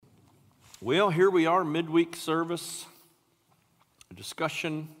Well, here we are, midweek service, a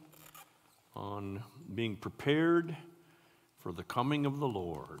discussion on being prepared for the coming of the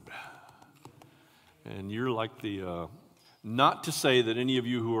Lord. And you're like not to say that any of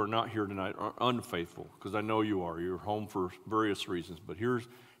you who are not here tonight are unfaithful, because I know you are. You're home for various reasons. But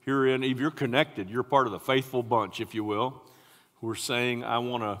herein, if you're connected, you're part of the faithful bunch, if you will, who are saying, I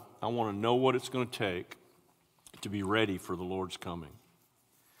want to know what it's going to take to be ready for the Lord's coming.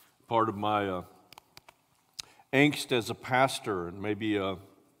 Part of my angst as a pastor, and maybe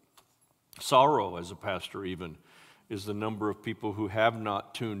sorrow as a pastor even, is the number of people who have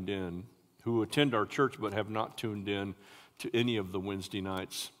not tuned in, who attend our church but have not tuned in to any of the Wednesday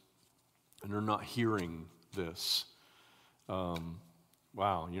nights, and are not hearing this.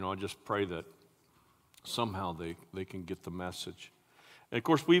 Wow, I just pray that somehow they can get the message. And of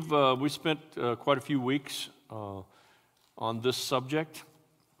course, we spent quite a few weeks on this subject.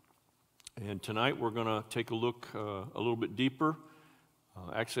 And tonight we're going to take a look a little bit deeper.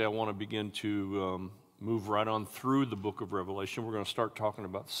 Actually, I want to begin to move right on through the book of Revelation. We're going to start talking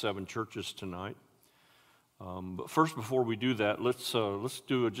about the 7 churches tonight. But first, before we do that, let's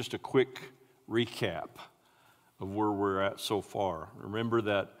do just a quick recap of where we're at so far. Remember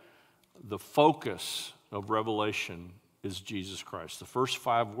that the focus of Revelation is Jesus Christ. The first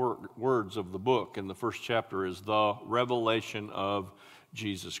 5 words of the book in the first chapter is the revelation of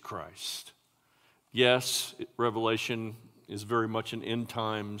Jesus Christ. Yes, Revelation is very much an end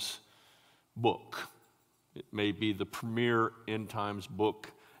times book. It may be the premier end times book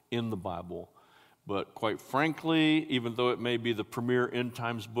in the Bible. But quite frankly, even though it may be the premier end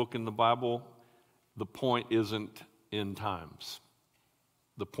times book in the Bible, the point isn't end times.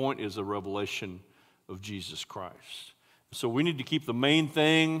 The point is a revelation of Jesus Christ. So we need to keep the main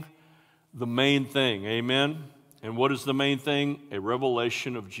thing, amen? And what is the main thing? A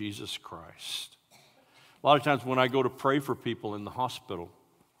revelation of Jesus Christ. A lot of times when I go to pray for people in the hospital,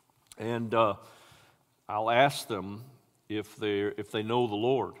 and I'll ask them if they know the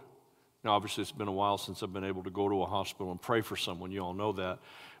Lord. Now, obviously, it's been a while since I've been able to go to a hospital and pray for someone. You all know that.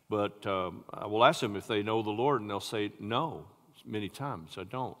 But I will ask them if they know the Lord, and they'll say, no, many times, I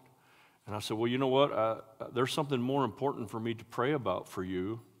don't. And I said, well, you know what? There's something more important for me to pray about for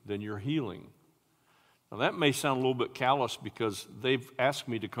you than your healing. Now, that may sound a little bit callous because they've asked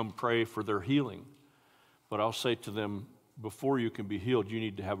me to come pray for their healing. But I'll say to them, before you can be healed, you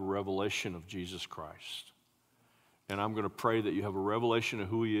need to have a revelation of Jesus Christ. And I'm going to pray that you have a revelation of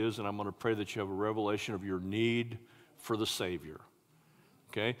who He is, and I'm going to pray that you have a revelation of your need for the Savior.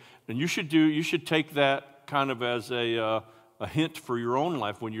 Okay? And you should take that kind of as a hint for your own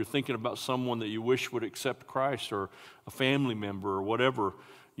life when you're thinking about someone that you wish would accept Christ, or a family member or whatever.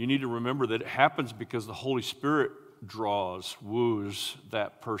 You need to remember that it happens because the Holy Spirit woos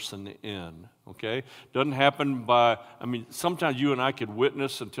that person in, okay? Doesn't happen sometimes you and I could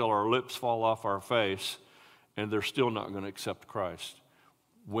witness until our lips fall off our face, and they're still not going to accept Christ.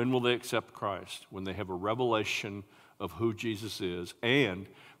 When will they accept Christ? When they have a revelation of who Jesus is, and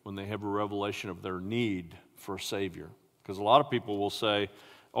when they have a revelation of their need for a Savior. Because a lot of people will say,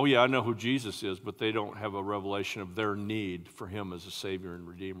 oh yeah, I know who Jesus is, but they don't have a revelation of their need for Him as a Savior and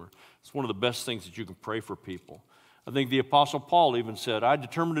Redeemer. It's one of the best things that you can pray for people. I think the Apostle Paul even said, I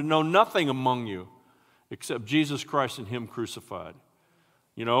determined to know nothing among you except Jesus Christ and Him crucified.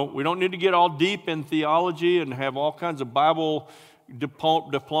 You know, we don't need to get all deep in theology and have all kinds of Bible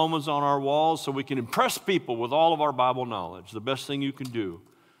diplomas on our walls so we can impress people with all of our Bible knowledge. The best thing you can do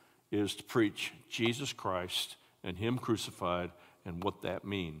is to preach Jesus Christ and Him crucified and what that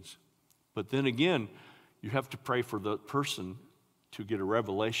means. But then again, you have to pray for the person to get a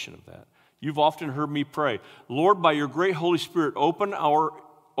revelation of that. You've often heard me pray, Lord, by your great Holy Spirit, open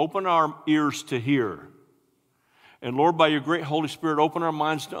our ears to hear. And Lord, by your great Holy Spirit, open our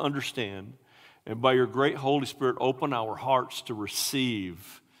minds to understand. And by your great Holy Spirit, open our hearts to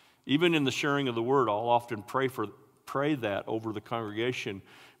receive. Even in the sharing of the word, I'll often pray that over the congregation,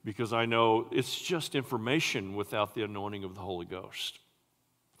 because I know it's just information without the anointing of the Holy Ghost.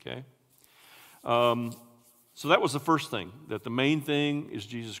 Okay? So that was the first thing, that the main thing is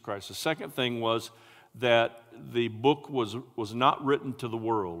Jesus Christ. The second thing was that the book was not written to the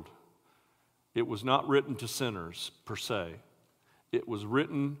world. It was not written to sinners, per se. It was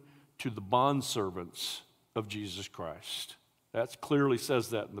written to the bondservants of Jesus Christ. That clearly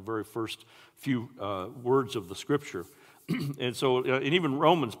says that in the very first few words of the Scripture. And even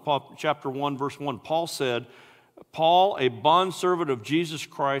Romans chapter 1, verse 1, Paul said, Paul, a bondservant of Jesus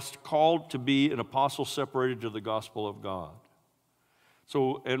Christ, called to be an apostle separated to the gospel of God.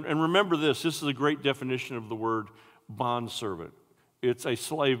 So, and remember this is a great definition of the word bondservant. It's a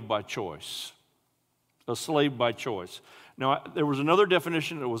slave by choice. A slave by choice. Now, there was another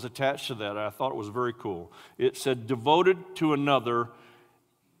definition that was attached to that. I thought it was very cool. It said, devoted to another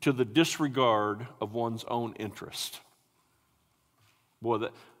to the disregard of one's own interest. Boy,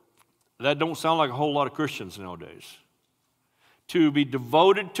 that don't sound like a whole lot of Christians nowadays. To be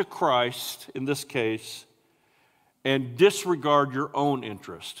devoted to Christ, in this case, and disregard your own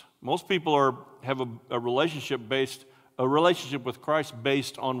interest. Most people have a relationship with Christ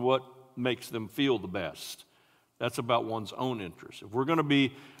based on what makes them feel the best. That's about one's own interest. If we're going to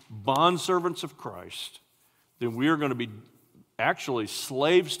be bondservants of Christ, then we are going to be actually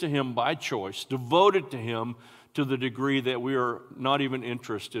slaves to Him by choice, devoted to Him to the degree that we are not even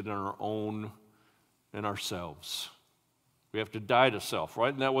interested in ourselves. We have to die to self, right?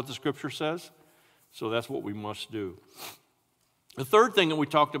 Isn't that what the Scripture says? So that's what we must do. The third thing that we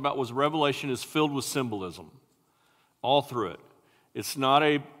talked about was Revelation is filled with symbolism all through it. It's not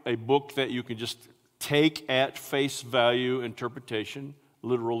a book that you can just take at face value interpretation,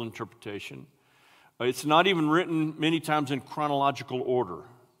 literal interpretation. It's not even written many times in chronological order,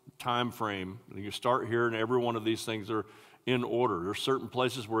 time frame. You start here and every one of these things are in order. There's certain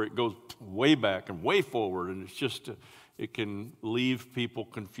places where it goes way back and way forward, and it's just, it can leave people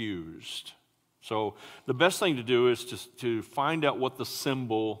confused. So the best thing to do is to find out what the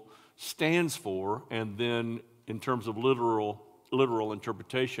symbol stands for, and then in terms of literal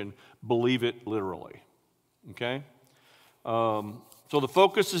interpretation, believe it literally. Okay? So the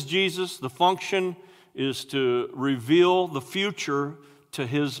focus is Jesus. The function is to reveal the future to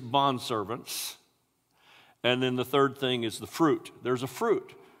His bondservants. And then the third thing is the fruit. There's a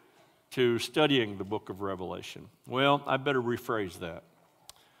fruit to studying the book of Revelation. Well, I better rephrase that.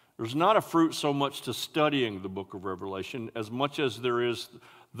 There's not a fruit so much to studying the book of Revelation as much as there is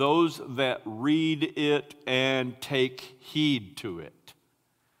those that read it and take heed to it.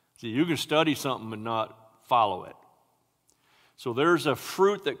 See, you can study something and not follow it. So there's a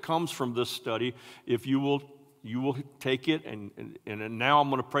fruit that comes from this study if you will take it, and now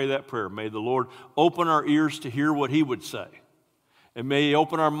I'm going to pray that prayer. May the Lord open our ears to hear what He would say. And may He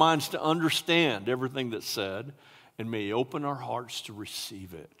open our minds to understand everything that's said. And may He open our hearts to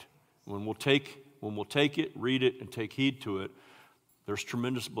receive it. When we'll take it, read it, and take heed to it, there's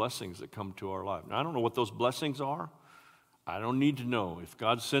tremendous blessings that come to our life. Now, I don't know what those blessings are. I don't need to know. If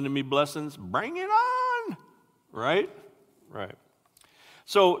God's sending me blessings, bring it on. Right? Right.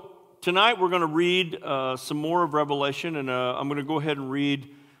 So tonight we're going to read some more of Revelation, and I'm going to go ahead and read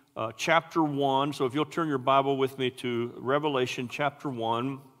chapter 1. So if you'll turn your Bible with me to Revelation chapter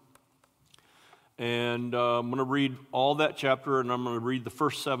 1. And I'm going to read all that chapter, and I'm going to read the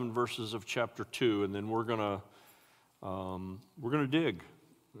first 7 verses of chapter 2, and then we're going to dig.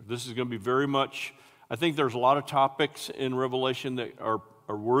 This is going to be very much, I think there's a lot of topics in Revelation that are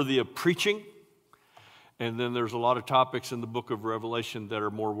worthy of preaching, and then there's a lot of topics in the book of Revelation that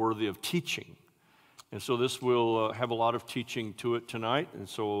are more worthy of teaching. And so this will have a lot of teaching to it tonight, and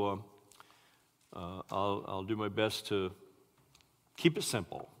so I'll do my best to keep it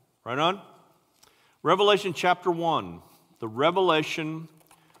simple. Right on? Revelation chapter 1, the revelation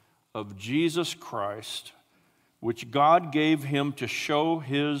of Jesus Christ, which God gave Him to show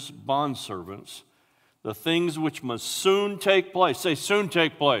His bondservants the things which must soon take place. Say, soon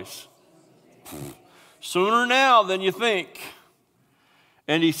take place. Sooner now than you think.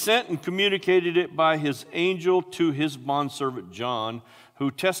 And He sent and communicated it by His angel to His bondservant John,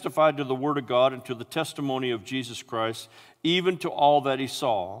 who testified to the word of God and to the testimony of Jesus Christ, even to all that he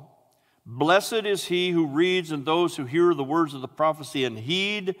saw. Blessed is he who reads and those who hear the words of the prophecy and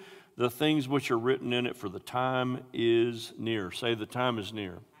heed the things which are written in it, for the time is near. Say, the time is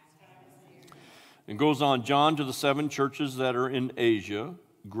near. And goes on, John to the 7 churches that are in Asia,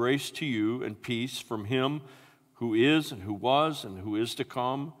 grace to you and peace from Him who is and who was and who is to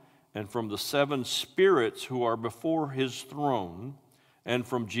come, and from the 7 spirits who are before His throne, and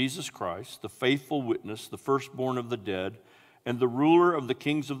from Jesus Christ, the faithful witness, the firstborn of the dead, and the ruler of the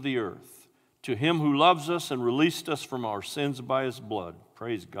kings of the earth, to Him who loves us and released us from our sins by His blood.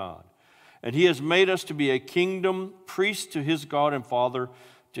 Praise God. And He has made us to be a kingdom, priests to His God and Father.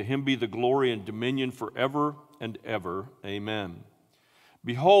 To Him be the glory and dominion forever and ever. Amen.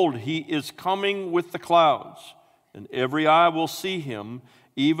 Behold, He is coming with the clouds, and every eye will see Him,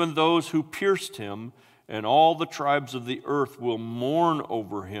 even those who pierced Him, and all the tribes of the earth will mourn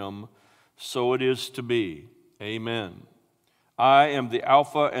over Him. So it is to be. Amen. I am the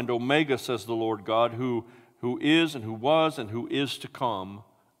Alpha and Omega, says the Lord God, who is and who was and who is to come,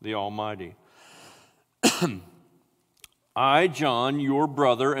 the Almighty. I, John, your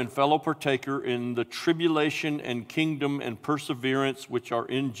brother and fellow partaker in the tribulation and kingdom and perseverance which are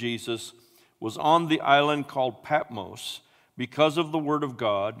in Jesus, was on the island called Patmos because of the word of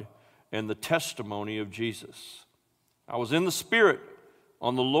God and the testimony of Jesus. I was in the Spirit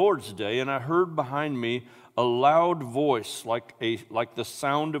on the Lord's day, and I heard behind me a loud voice like the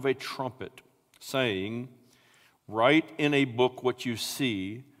sound of a trumpet, saying, "Write in a book what you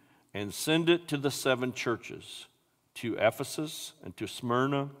see, and send it to the 7 churches, to Ephesus, and to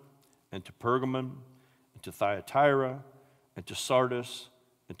Smyrna, and to Pergamon, and to Thyatira, and to Sardis,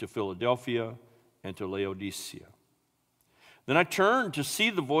 and to Philadelphia, and to Laodicea." Then I turned to see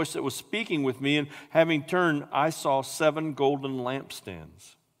the voice that was speaking with me, and having turned, I saw 7 golden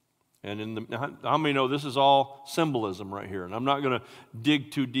lampstands. And how many know this is all symbolism right here? And I'm not going to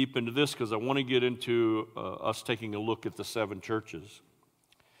dig too deep into this because I want to get into us taking a look at the 7 churches.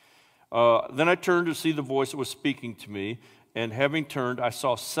 Then I turned to see the voice that was speaking to me, and having turned, I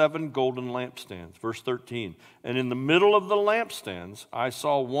saw 7 golden lampstands. Verse 13, and in the middle of the lampstands, I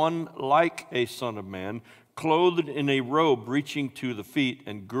saw one like a son of man, clothed in a robe reaching to the feet,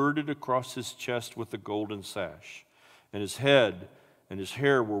 and girded across his chest with a golden sash. And his head and his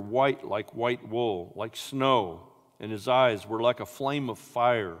hair were white like white wool, like snow, and his eyes were like a flame of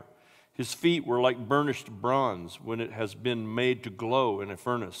fire. His feet were like burnished bronze when it has been made to glow in a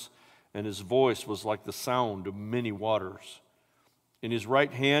furnace, and his voice was like the sound of many waters. In his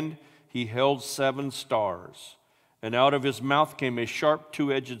right hand he held 7 stars, and out of his mouth came a sharp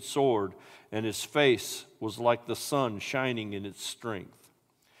 2-edged sword, and his face was like the sun shining in its strength.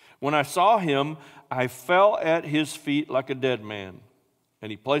 When I saw him, I fell at his feet like a dead man. And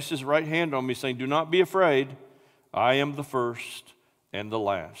he placed his right hand on me, saying, "Do not be afraid. I am the first and the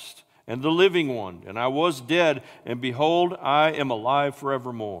last, and the living one. And I was dead, and behold, I am alive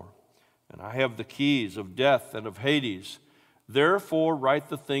forevermore. And I have the keys of death and of Hades. Therefore write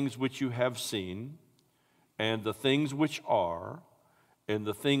the things which you have seen, and the things which are, and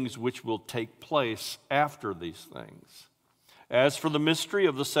the things which will take place after these things. As for the mystery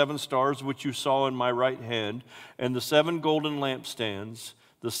of the 7 stars which you saw in my right hand, and the 7 golden lampstands,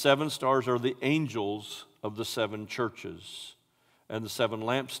 the 7 stars are the angels of the 7 churches, and the 7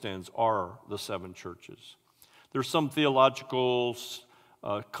 lampstands are the 7 churches." There's some theological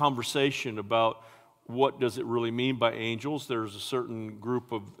conversation about what does it really mean by angels. There's a certain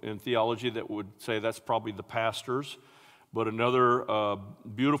group in theology that would say that's probably the pastors. But another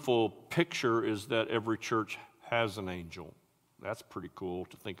beautiful picture is that every church has an angel. That's pretty cool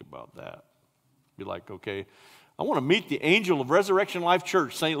to think about that. Be like, okay, I want to meet the angel of Resurrection Life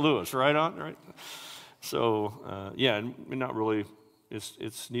Church, St. Louis, right on, right? So, not really.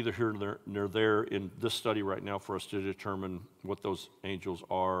 It's neither here nor there in this study right now for us to determine what those angels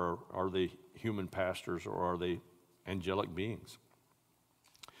are. Are they human pastors or are they angelic beings?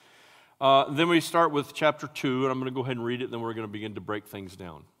 Then we start with chapter 2, and I'm going to go ahead and read it, then we're going to begin to break things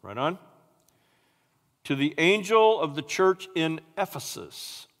down. Right on? To the angel of the church in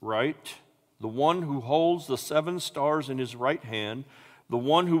Ephesus, write, the one who holds the 7 stars in his right hand, the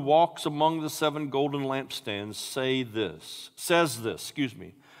one who walks among the 7 golden lampstands, says this,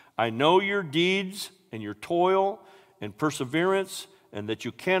 I know your deeds and your toil and perseverance, and that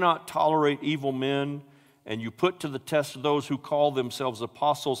you cannot tolerate evil men, and you put to the test those who call themselves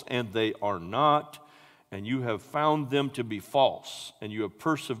apostles, and they are not, and you have found them to be false, and you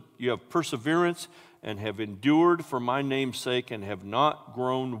have perseverance and have endured for my name's sake and have not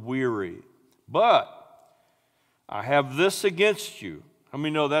grown weary. But I have this against you. How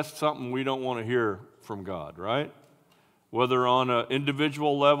many know that's something we don't want to hear from God, right? Whether on an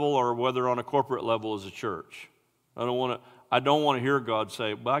individual level or whether on a corporate level as a church. I don't want to hear God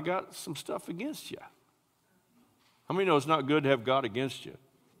say, "But I got some stuff against you." How many know it's not good to have God against you?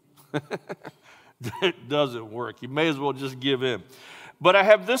 It doesn't work. You may as well just give in. But I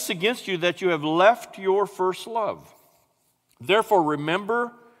have this against you, that you have left your first love. Therefore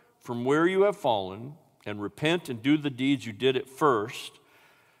remember from where you have fallen, and repent and do the deeds you did at first.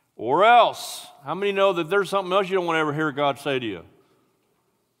 Or else, how many know that there's something else you don't want to ever hear God say to you?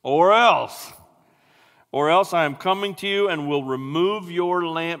 Or else I am coming to you and will remove your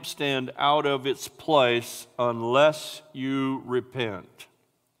lampstand out of its place unless you repent.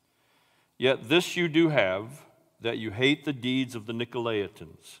 Yet this you do have, that you hate the deeds of the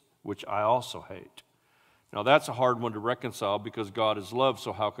Nicolaitans, which I also hate. Now that's a hard one to reconcile because God is love,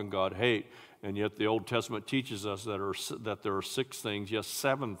 so how can God hate? And yet the Old Testament teaches us that there are 6 things, yes,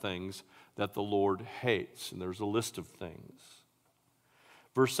 7 things that the Lord hates. And there's a list of things.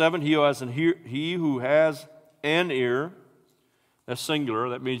 Verse 7, he who has an ear, that's singular,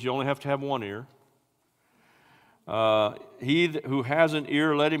 that means you only have to have one ear. He who has an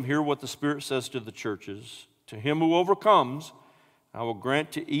ear, let him hear what the Spirit says to the churches. To him who overcomes, I will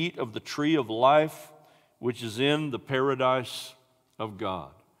grant to eat of the tree of life, which is in the paradise of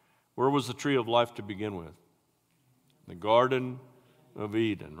God. Where was the tree of life to begin with? The Garden of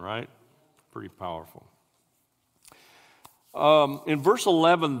Eden, right? Pretty powerful. In verse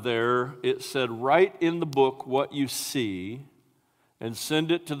 11 there, it said, write in the book what you see and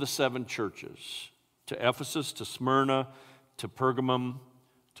send it to the 7 churches, to Ephesus, to Smyrna, to Pergamum,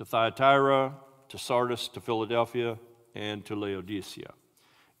 to Thyatira, to Sardis, to Philadelphia, and to Laodicea.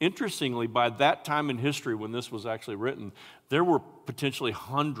 Interestingly, by that time in history when this was actually written, there were potentially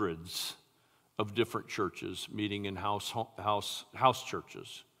hundreds of different churches meeting in house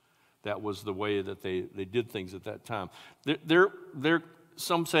churches. That was the way that they did things at that time.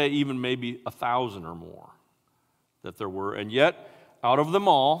 Some say even maybe 1,000 or more that there were. And yet, out of them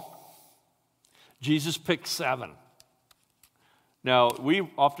all, Jesus picked 7. Now, we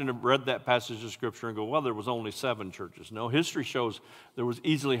often have read that passage of Scripture and go, well, there was only 7 churches. No, history shows there was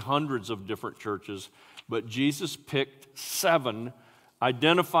easily hundreds of different churches, but Jesus picked 7,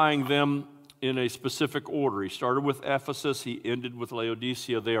 identifying them in a specific order. He started with Ephesus, he ended with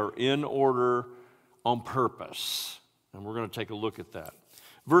Laodicea. They are in order on purpose, and we're going to take a look at that.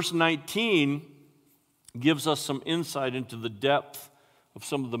 Verse 19 gives us some insight into the depth of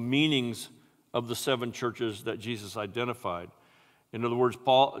some of the meanings of the 7 churches that Jesus identified. In other words,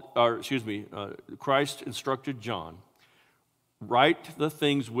 Christ instructed John, write the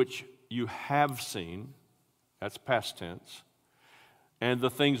things which you have seen, that's past tense, and the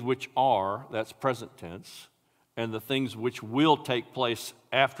things which are, that's present tense, and the things which will take place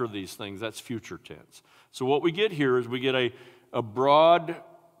after these things, that's future tense. So what we get here is we get a broad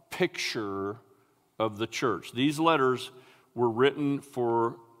picture of the church. These letters were written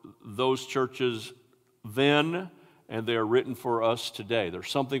for those churches then, and they are written for us today. There's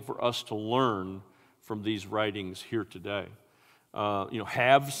something for us to learn from these writings here today.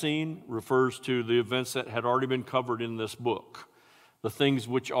 Have seen refers to the events that had already been covered in this book. The things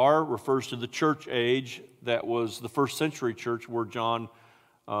which are refers to the church age that was the first century church where John,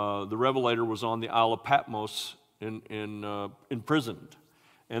 the Revelator, was on the Isle of Patmos imprisoned.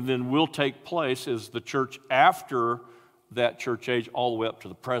 And then will take place is the church after that church age all the way up to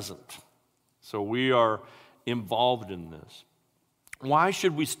the present. So we are involved in this. Why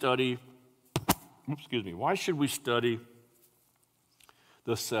should we study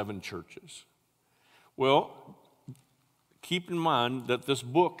the 7 churches? Well, keep in mind that this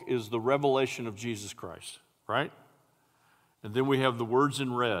book is the revelation of Jesus Christ, right? And then we have the words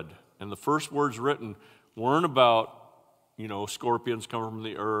in red. And the first words written weren't about, scorpions coming from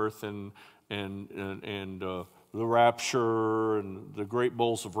the earth and the rapture and the great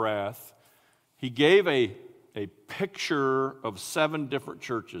bowls of wrath. He gave a picture of 7 different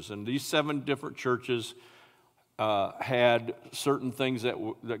churches. And these 7 different churches had certain things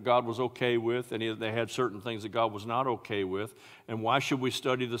that God was okay with, and they had certain things that God was not okay with. And why should we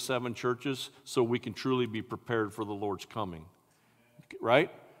study the 7 churches? So we can truly be prepared for the Lord's coming,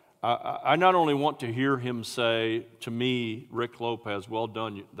 right? I not only want to hear him say to me, Rick Lopez, well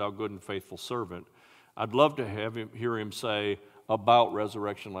done, thou good and faithful servant. I'd love to hear him say about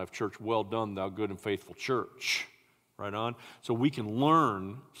Resurrection Life Church, well done, thou good and faithful church. Right on. So we can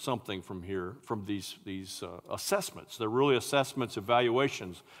learn something from here, from these assessments. They're really assessments,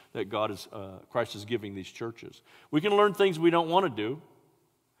 evaluations that Christ is giving these churches. We can learn things we don't want to do,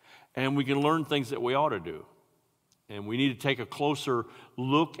 and we can learn things that we ought to do. And we need to take a closer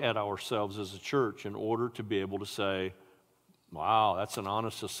look at ourselves as a church in order to be able to say, wow, that's an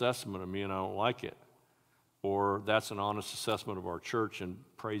honest assessment of me and I don't like it. Or that's an honest assessment of our church, and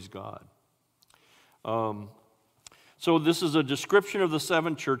praise God. So this is a description of the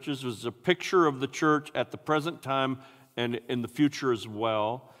 7 churches. This is a picture of the church at the present time and in the future as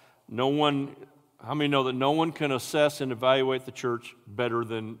well. How many know that no one can assess and evaluate the church better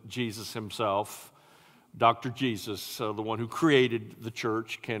than Jesus himself? Dr. Jesus, the one who created the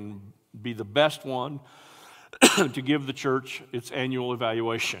church, can be the best one to give the church its annual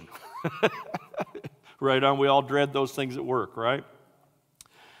evaluation. Right on, we all dread those things at work, right?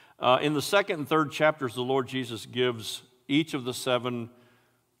 In the 2nd and 3rd chapters, the Lord Jesus gives each of the 7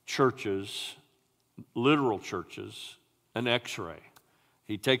 churches, literal churches, an x-ray.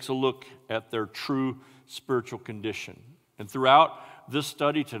 He takes a look at their true spiritual condition. And throughout this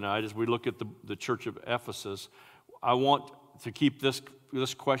study tonight, as we look at the church of Ephesus, I want to keep this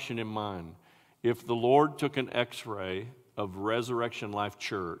question in mind. If the Lord took an x-ray of Resurrection Life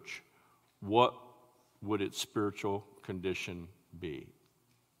Church, what would its spiritual condition be?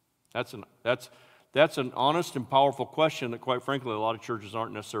 That's That's an honest and powerful question that, quite frankly, a lot of churches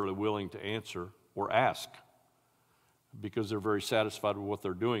aren't necessarily willing to answer or ask because they're very satisfied with what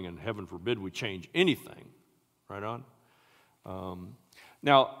they're doing, and heaven forbid we change anything. Right on?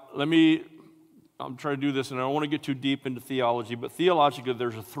 Now, I'm trying to do this, and I don't want to get too deep into theology, but theologically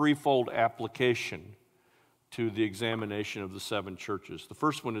there's a threefold application to the examination of the seven churches. The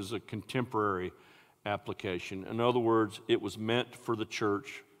first one is a contemporary application. In other words, it was meant for the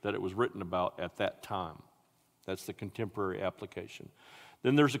church that it was written about at that time. That's the contemporary application.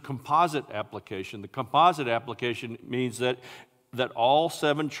 Then there's a composite application. The composite application means that all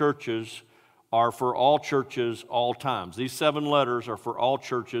seven churches are for all churches, all times. These 7 letters are for all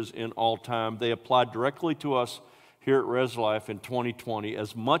churches in all time. They apply directly to us here at Res Life in 2020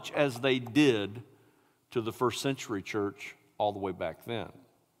 as much as they did to the first century church all the way back then.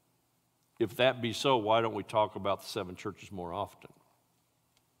 If that be so, why don't we talk about the 7 churches more often?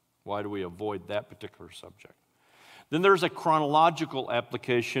 Why do we avoid that particular subject? Then there's a chronological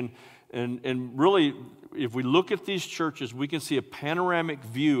application, and really, if we look at these churches, we can see a panoramic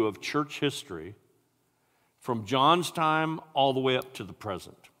view of church history from John's time all the way up to the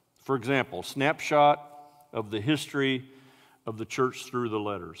present. For example, snapshot of the history of the church through the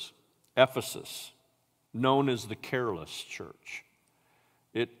letters. Ephesus, known as the careless church.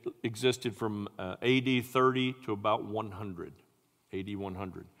 It existed from AD 30 to about 100, AD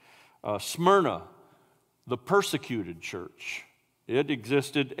 100. Smyrna, the persecuted church. It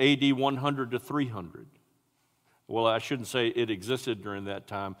existed AD 100 to 300. Well, I shouldn't say it existed during that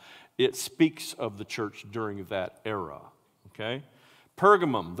time. It speaks of the church during that era, okay?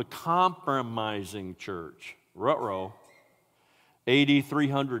 Pergamum, the compromising church. Ruh-roh, AD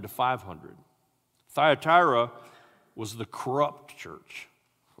 300 to 500. Thyatira was the corrupt church.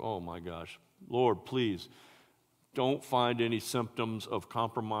 Oh my gosh. Lord, please don't find any symptoms of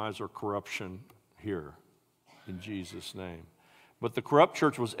compromise or corruption here in Jesus' name. But the corrupt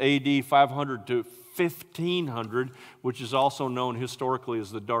church was AD 500 to 1500, which is also known historically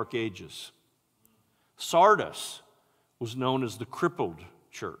as the Dark Ages. Sardis was known as the crippled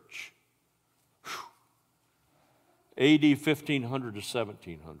church. AD 1500 to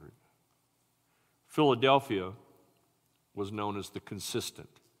 1700. Philadelphia was known as the consistent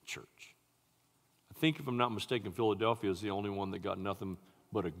church. I think, if I'm not mistaken, Philadelphia is the only one that got nothing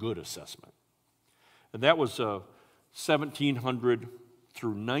but a good assessment. And that was 1700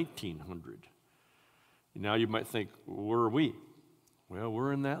 through 1900. Now you might think, where are we? Well,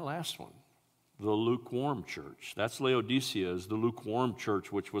 we're in that last one, the lukewarm church. That's Laodicea, is the lukewarm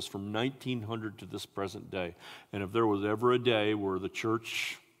church, which was from 1900 to this present day. And if there was ever a day where the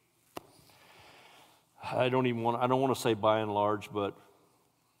church, I don't want to say by and large, but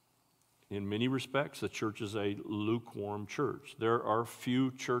in many respects, the church is a lukewarm church. There are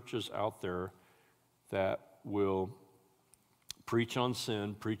few churches out there that will preach on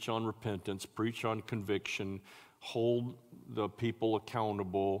sin, preach on repentance, preach on conviction, hold the people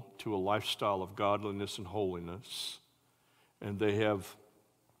accountable to a lifestyle of godliness and holiness. And they have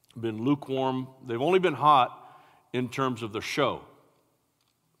been lukewarm. They've only been hot in terms of the show.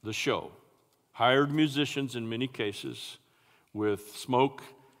 The show. Hired musicians in many cases with smoke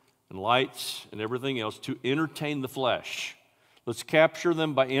and lights and everything else to entertain the flesh. Let's capture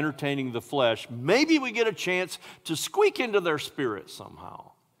them by entertaining the flesh. Maybe we get a chance to squeak into their spirit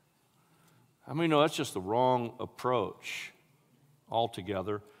somehow. I mean, no, that's just the wrong approach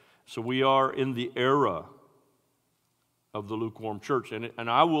altogether. So we are in the era of the lukewarm church. And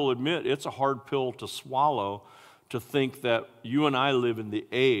I will admit, it's a hard pill to swallow to think that you and I live in the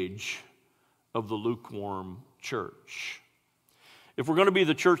age of the lukewarm church. If we're going to be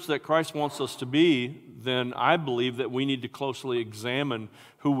the church that Christ wants us to be, then I believe that we need to closely examine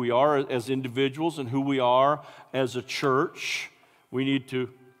who we are as individuals and who we are as a church. We need to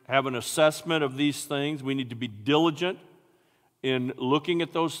have an assessment of these things. We need to be diligent in looking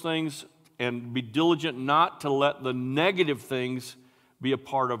at those things and be diligent not to let the negative things be a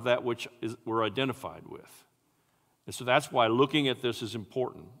part of that which we're identified with. And so that's why looking at this is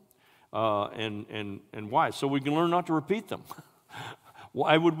important. And why? So we can learn not to repeat them.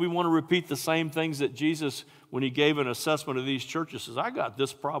 Why would we want to repeat the same things that Jesus, when he gave an assessment of these churches, says, I got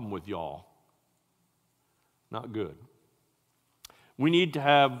this problem with y'all? Not good. We need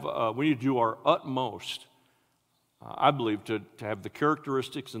to do our utmost, I believe, to have the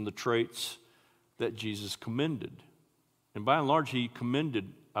characteristics and the traits that Jesus commended. And by and large, he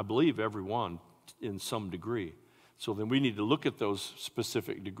commended, I believe, everyone in some degree. So then we need to look at those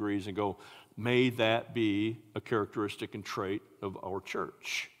specific degrees and go, may that be a characteristic and trait of our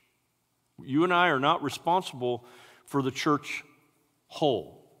church. You and I are not responsible for the church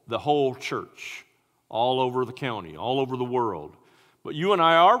whole, the whole church. all over the county, all over the world. But you and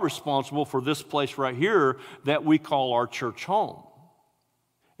I are responsible for this place right here that we call our church home.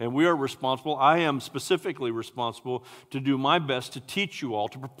 And we are responsible, I am specifically responsible to do my best to teach you all,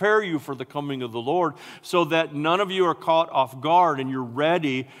 to prepare you for the coming of the Lord so that none of you are caught off guard and you're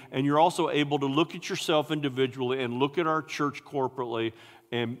ready and you're also able to look at yourself individually and look at our church corporately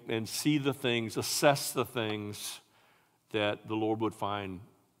and see the things, assess the things that the Lord would find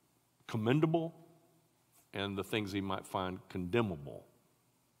commendable and the things he might find condemnable.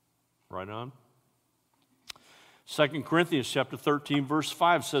 Right on? 2 Corinthians chapter 13, verse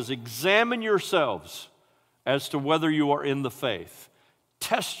 5 says, examine yourselves as to whether you are in the faith.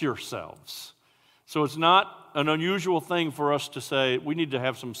 Test yourselves. So it's not an unusual thing for us to say we need to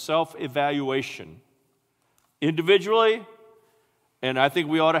have some self-evaluation individually, and I think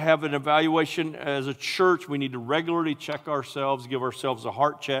we ought to have an evaluation as a church. We need to regularly check ourselves, give ourselves a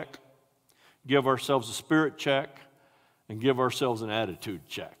heart check, give ourselves a spirit check, and give ourselves an attitude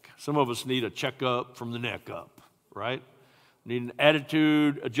check. Some of us need a checkup from the neck up. Right? Need an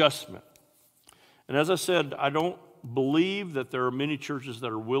attitude adjustment. And as I said, I don't believe that there are many churches that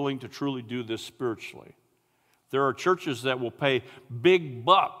are willing to truly do this spiritually. There are churches that will pay big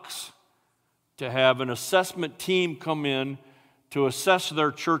bucks to have an assessment team come in to assess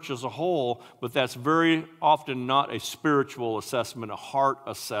their church as a whole, but that's very often not a spiritual assessment, a heart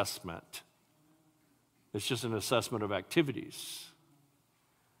assessment. It's just an assessment of activities.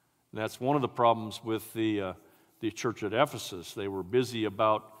 And that's one of the problems with the church at Ephesus. They were busy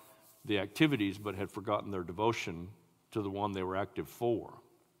about the activities but had forgotten their devotion to the one they were active for.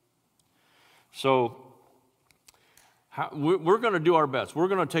 So we're going to do our best. We're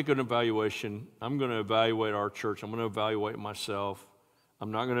going to take an evaluation. I'm going to evaluate our church. I'm going to evaluate myself.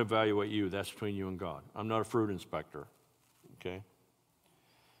 I'm not going to evaluate you. That's between you and God. I'm not a fruit inspector. Okay?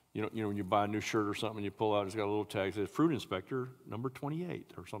 You know when you buy a new shirt or something, you pull out, it's got a little tag that says fruit inspector number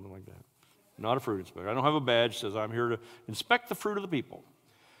 28 or something like that. Not a fruit inspector. I don't have a badge that says I'm here to inspect the fruit of the people.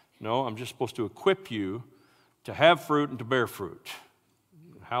 No, I'm just supposed to equip you to have fruit and to bear fruit.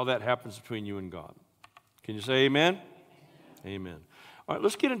 How that happens between you and God. Can you say amen? Amen. All right,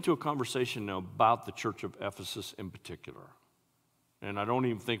 let's get into a conversation now about the church of Ephesus in particular. And I don't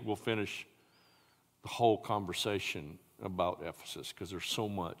even think we'll finish the whole conversation about Ephesus because there's so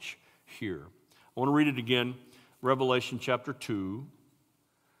much here. I want to read it again. Revelation chapter 2.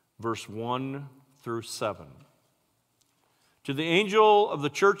 Verse 1 through 7. To the angel of the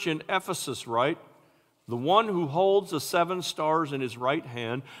church in Ephesus write, the one who holds the 7 stars in his right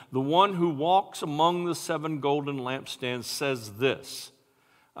hand, the one who walks among the 7 golden lampstands says this,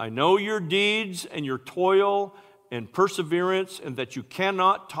 I know your deeds and your toil and perseverance, and that you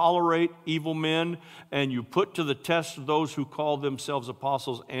cannot tolerate evil men, and you put to the test those who call themselves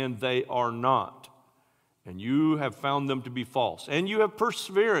apostles, and they are not. And you have found them to be false. And you have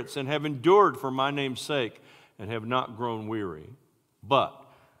perseverance and have endured for my name's sake and have not grown weary. But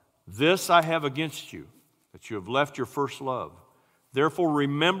this I have against you, that you have left your first love. Therefore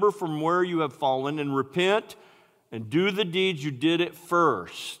remember from where you have fallen and repent and do the deeds you did at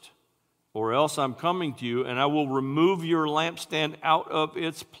first. Or else I'm coming to you and I will remove your lampstand out of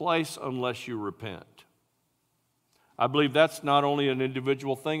its place unless you repent. I believe that's not only an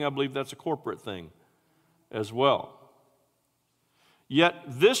individual thing, I believe that's a corporate thing as well. Yet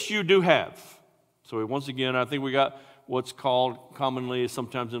this you do have. So once again, I think we got what's called commonly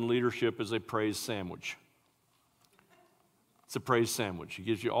sometimes in leadership as a praise sandwich. It's a praise sandwich. He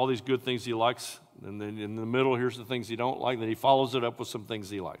gives you all these good things he likes, and then in the middle, here's the things he don't like, then he follows it up with some things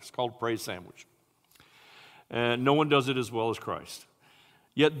he likes. It's called praise sandwich. And no one does it as well as Christ.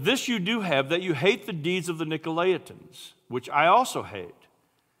 Yet this you do have, that you hate the deeds of the Nicolaitans, which I also hate.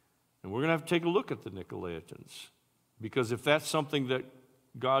 And we're going to have to take a look at the Nicolaitans. Because if that's something that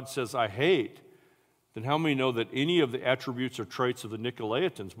God says I hate, then how many know that any of the attributes or traits of the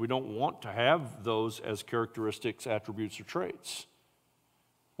Nicolaitans, we don't want to have those as characteristics, attributes, or traits?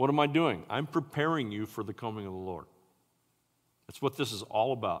 What am I doing? I'm preparing you for the coming of the Lord. That's what this is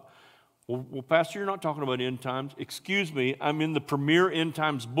all about. Well, Pastor, you're not talking about end times. Excuse me, I'm in the premier end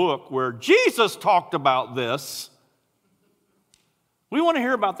times book where Jesus talked about this. We want to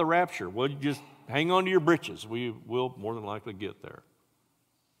hear about the rapture. Well, you just hang on to your britches. We will more than likely get there.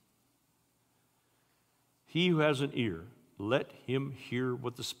 He who has an ear, let him hear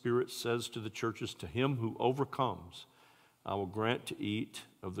what the Spirit says to the churches. To him who overcomes, I will grant to eat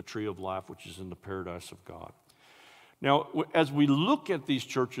of the tree of life, which is in the paradise of God. Now, as we look at these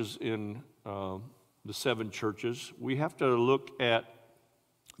churches in the 7 churches, we have to look at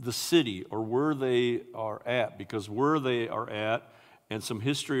the city or where they are at, because where they are at and some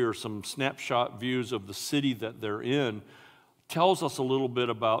history or some snapshot views of the city that they're in tells us a little bit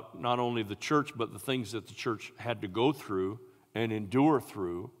about not only the church, but the things that the church had to go through and endure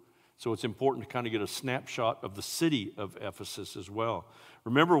through. So it's important to kind of get a snapshot of the city of Ephesus as well.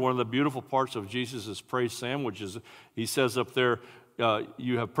 Remember, one of the beautiful parts of Jesus' praise sandwich is he says up there,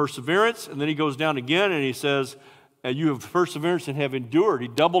 you have perseverance, and then he goes down again and he says, you have perseverance and have endured. He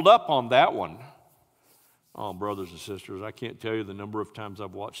doubled up on that one. Oh, brothers and sisters, I can't tell you the number of times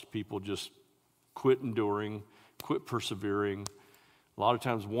I've watched people just quit enduring, quit persevering. A lot of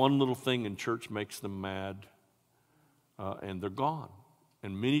times one little thing in church makes them mad, and they're gone.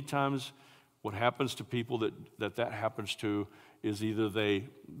 And many times what happens to people that happens to is either they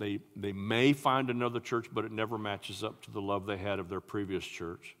may find another church, but it never matches up to the love they had of their previous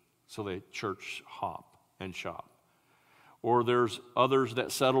church, so they church hop and shop. Or there's others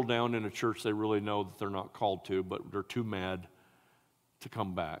that settle down in a church they really know that they're not called to, but they're too mad to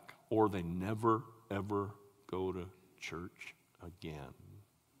come back. Or they never, ever go to church again.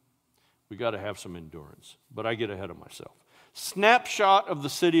 We got to have some endurance, but I get ahead of myself. Snapshot of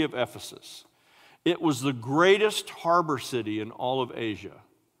the city of Ephesus. It was the greatest harbor city in all of Asia.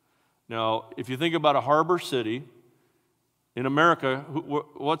 Now, if you think about a harbor city in America,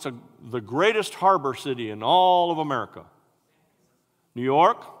 what's the greatest harbor city in all of America? New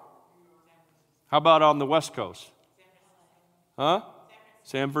York? How about on the West Coast? Huh?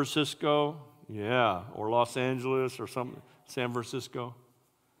 San Francisco? Yeah, or Los Angeles or something. San Francisco.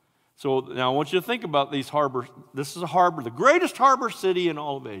 So now I want you to think about these harbors. This is a harbor, the greatest harbor city in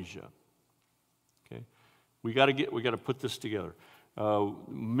all of Asia. Okay, we got to put this together.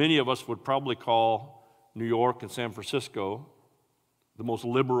 Many of us would probably call New York and San Francisco the most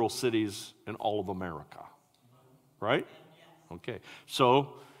liberal cities in all of America, right? Okay,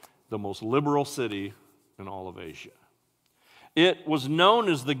 so the most liberal city in all of Asia. It was known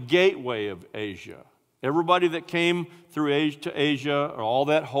as the gateway of Asia. Everybody that came through Asia, or all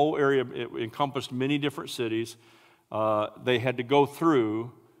that whole area, it encompassed many different cities. They had to go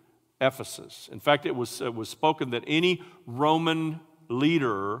through Ephesus. In fact, it was spoken that any Roman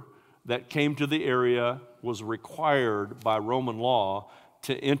leader that came to the area was required by Roman law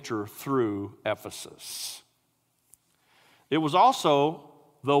to enter through Ephesus. It was also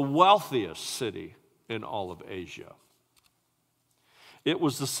the wealthiest city in all of Asia. It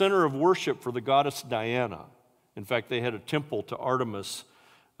was the center of worship for the goddess Diana. In fact, they had a temple to Artemis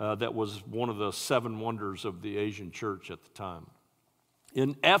that was one of the 7 wonders of the Asian church at the time.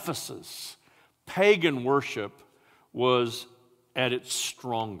 In Ephesus, pagan worship was at its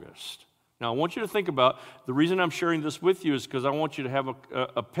strongest. Now, I want you to think about, the reason I'm sharing this with you is because I want you to have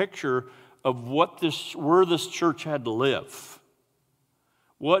a picture of where this church had to live,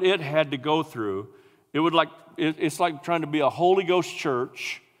 what it had to go through. It's like trying to be a Holy Ghost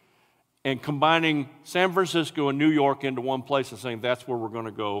church and combining San Francisco and New York into one place and saying that's where we're going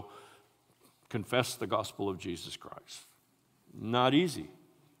to go confess the gospel of Jesus Christ. Not easy.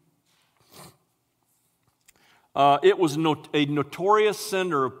 It was a notorious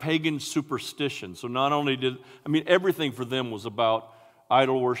center of pagan superstition. So not only everything for them was about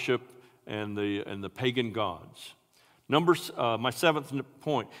idol worship and the pagan gods. My 7th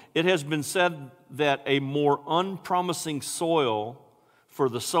point. It has been said that a more unpromising soil for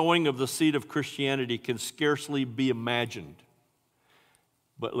the sowing of the seed of Christianity can scarcely be imagined.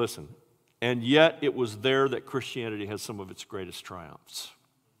 But listen, and yet it was there that Christianity has some of its greatest triumphs.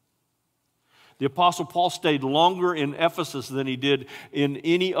 The Apostle Paul stayed longer in Ephesus than he did in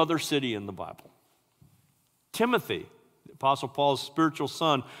any other city in the Bible. Timothy, the Apostle Paul's spiritual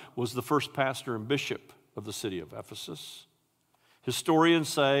son, was the first pastor and bishop of the city of Ephesus. Historians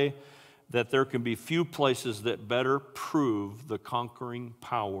say that there can be few places that better prove the conquering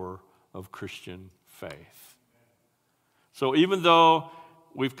power of Christian faith. So even though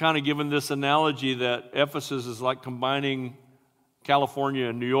we've kind of given this analogy that Ephesus is like combining California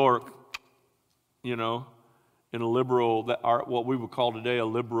and New York, in a liberal, what we would call today a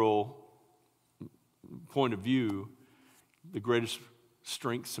liberal point of view, the greatest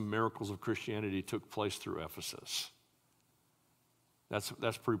strengths and miracles of Christianity took place through Ephesus.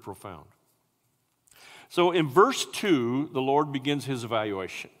 That's pretty profound. So in verse 2, the Lord begins his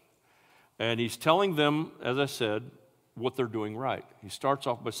evaluation. And he's telling them, as I said, what they're doing right. He starts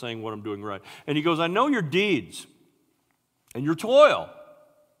off by saying what I'm doing right. And he goes, I know your deeds and your toil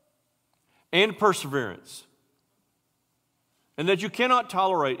and perseverance, and that you cannot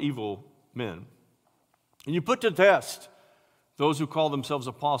tolerate evil men. And you put to test those who call themselves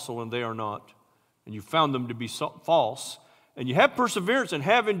apostle and they are not, and you found them to be false, and you have perseverance and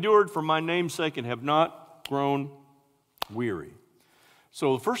have endured for my name's sake and have not grown weary.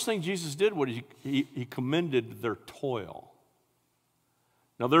 So the first thing Jesus did was he commended their toil.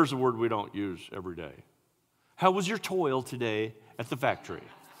 Now there's a word we don't use every day. How was your toil today at the factory?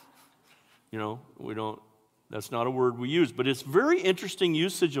 You know, that's not a word we use, but it's very interesting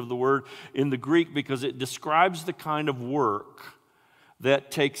usage of the word in the Greek because it describes the kind of work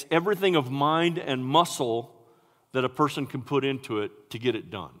that takes everything of mind and muscle that a person can put into it to get it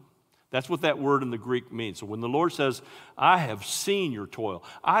done. That's what that word in the Greek means. So when the Lord says, I have seen your toil,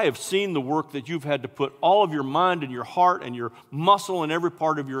 I have seen the work that you've had to put all of your mind and your heart and your muscle and every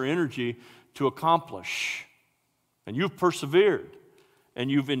part of your energy to accomplish. And you've persevered and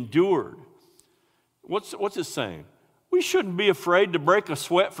you've endured. What's it saying? We shouldn't be afraid to break a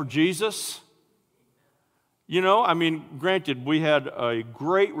sweat for Jesus. You know, I mean, granted, we had a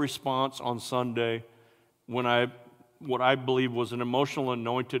great response on Sunday when what I believe was an emotional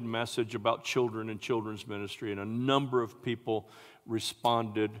anointed message about children and children's ministry, and a number of people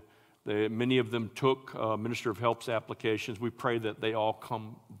responded. Many of them took Minister of Help's applications. We pray that they all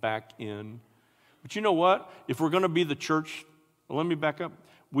come back in. But you know what? If we're going to be the church, well, let me back up.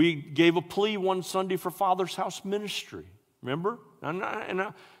 We gave a plea one Sunday for Father's House Ministry. Remember?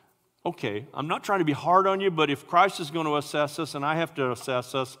 Okay, I'm not trying to be hard on you, but if Christ is going to assess us and I have to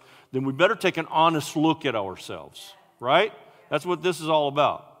assess us, then we better take an honest look at ourselves, right? That's what this is all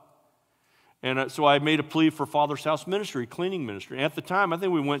about. And so I made a plea for Father's House Ministry, cleaning ministry. And at the time, I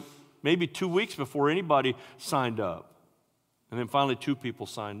think we went maybe 2 weeks before anybody signed up. And then finally 2 people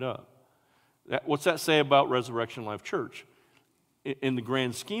signed up. What's that say about Resurrection Life Church? In the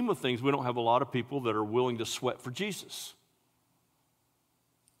grand scheme of things, we don't have a lot of people that are willing to sweat for Jesus.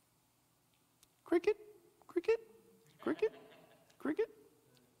 Cricket, cricket, cricket, cricket.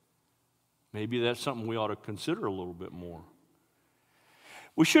 Maybe that's something we ought to consider a little bit more.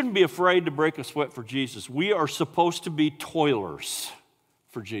 We shouldn't be afraid to break a sweat for Jesus. We are supposed to be toilers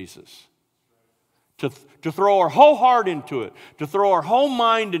for Jesus. To throw our whole heart into it, to throw our whole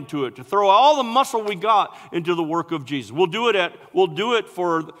mind into it, to throw all the muscle we got into the work of Jesus. We'll do it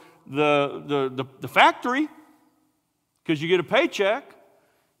for the factory, because you get a paycheck.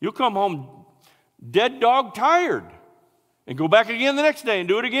 You'll come home dead dog tired and go back again the next day and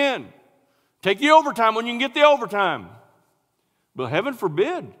do it again. Take the overtime when you can get the overtime. But heaven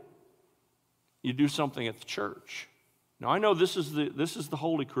forbid you do something at the church. Now I know this is the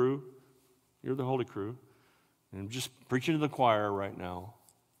holy crew. You're the holy crew. And I'm just preaching to the choir right now.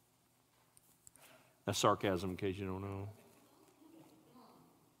 That's sarcasm in case you don't know.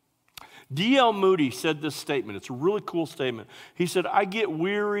 D.L. Moody said this statement. It's a really cool statement. He said, I get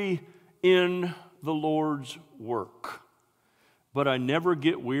weary in the Lord's work, but I never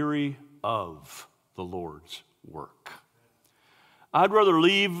get weary of the Lord's work. I'd rather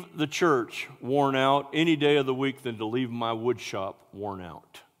leave the church worn out any day of the week than to leave my wood shop worn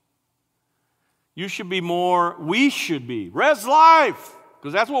out. We should be, Res Life,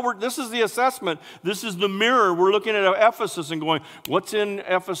 because that's what this is the assessment. This is the mirror. We're looking at Ephesus and going, what's in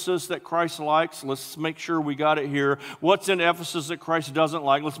Ephesus that Christ likes? Let's make sure we got it here. What's in Ephesus that Christ doesn't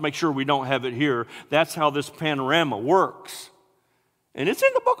like? Let's make sure we don't have it here. That's how this panorama works. And it's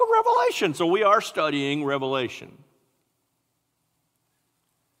in the book of Revelation, so we are studying Revelation.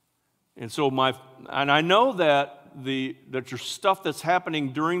 And so I know that there's stuff that's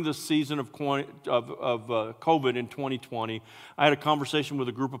happening during the season of COVID in 2020. I had a conversation with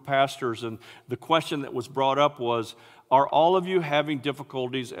a group of pastors, and the question that was brought up was, are all of you having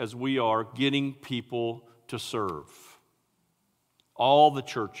difficulties as we are getting people to serve? All the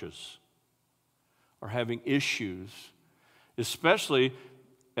churches are having issues, especially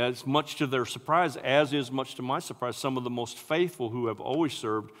as much to their surprise, as is much to my surprise, some of the most faithful who have always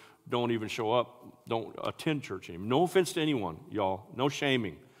served don't even show up, don't attend church anymore. No offense to anyone, y'all. No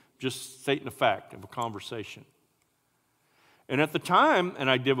shaming. Just stating the fact of a conversation. And at the time, and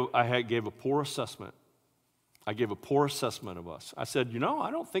I gave a poor assessment. I gave a poor assessment of us. I said,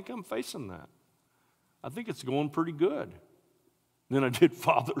 I don't think I'm facing that. I think it's going pretty good. Then I did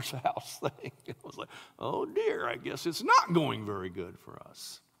Father's House thing. I was like, oh dear, I guess it's not going very good for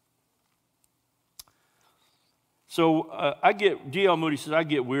us. So D.L. Moody says, I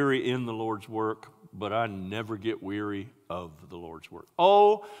get weary in the Lord's work, but I never get weary of the Lord's work.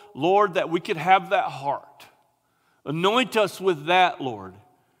 Oh, Lord, that we could have that heart. Anoint us with that, Lord,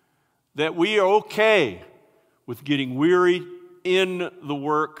 that we are okay with getting weary in the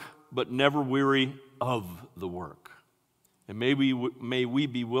work, but never weary of the work. And may we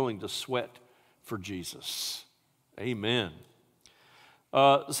be willing to sweat for Jesus. Amen.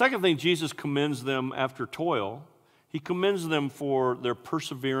 The second thing, Jesus commends them after toil. He commends them for their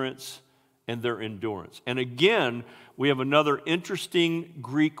perseverance and their endurance. And again, we have another interesting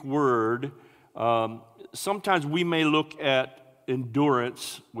Greek word. Sometimes we may look at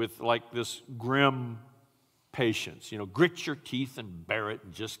endurance with like this grim patience. Grit your teeth and bear it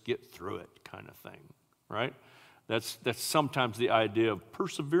and just get through it kind of thing, right? That's sometimes the idea of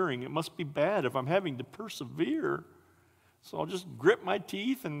persevering. It must be bad if I'm having to persevere. So I'll just grit my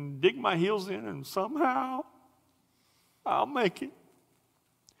teeth and dig my heels in and somehow I'll make it.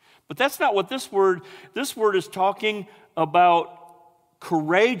 But that's not what this word is talking about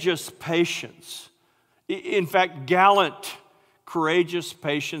courageous patience. In fact, gallant, courageous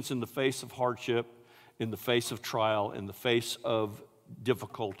patience in the face of hardship, in the face of trial, in the face of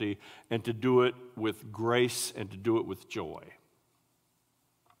difficulty, and to do it with grace and to do it with joy.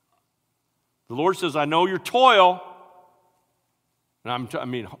 The Lord says, I know your toil.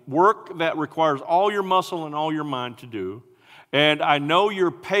 And work that requires all your muscle and all your mind to do. And I know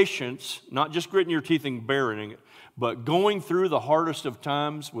your patience, not just gritting your teeth and bearing it, but going through the hardest of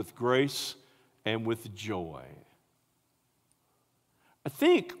times with grace and with joy. I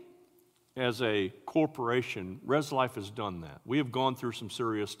think as a corporation, Res Life has done that. We have gone through some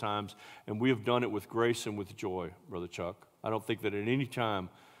serious times, and we have done it with grace and with joy, Brother Chuck. I don't think that at any time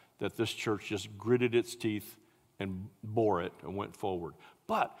that this church just gritted its teeth and bore it and went forward.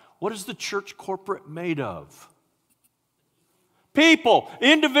 But what is the church corporate made of? People,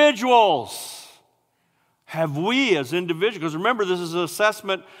 individuals. Have we as individuals, because remember this is an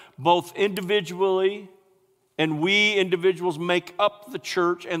assessment both individually and we individuals make up the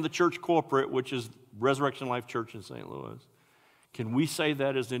church and the church corporate, which is Resurrection Life Church in St. Louis. Can we say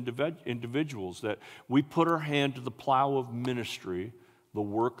that as individuals, that we put our hand to the plow of ministry, the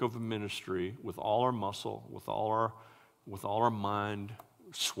work of ministry, with all our muscle, with all our mind,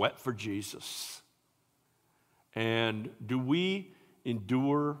 sweat for Jesus? And do we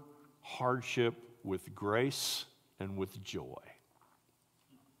endure hardship with grace and with joy?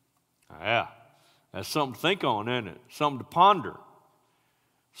 Yeah, that's something to think on, isn't it? Something to ponder.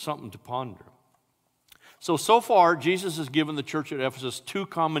 Something to ponder. So far, Jesus has given the church at Ephesus 2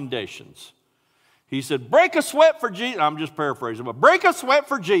 commendations. He said, break a sweat for Jesus. I'm just paraphrasing, but break a sweat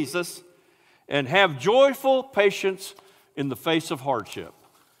for Jesus and have joyful patience in the face of hardship.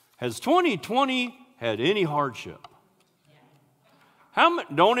 Has 2020 had any hardship?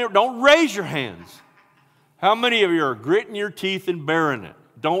 Don't raise your hands. How many of you are gritting your teeth and bearing it?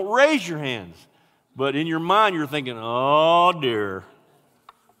 Don't raise your hands. But in your mind, you're thinking, oh dear.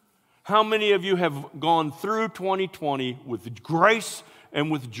 How many of you have gone through 2020 with grace and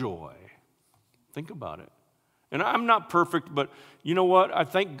with joy? Think about it. And I'm not perfect, but you know what? I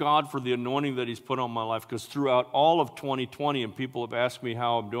thank God for the anointing that He's put on my life, because throughout all of 2020, and people have asked me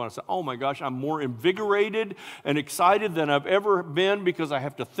how I'm doing, I said, oh my gosh, I'm more invigorated and excited than I've ever been, because I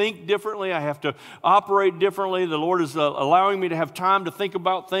have to think differently. I have to operate differently. The Lord is allowing me to have time to think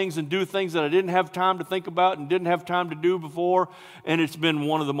about things and do things that I didn't have time to think about and didn't have time to do before. And it's been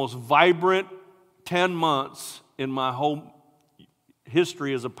one of the most vibrant 10 months in my whole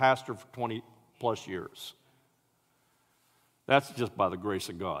history as a pastor for 20 plus years. That's just by the grace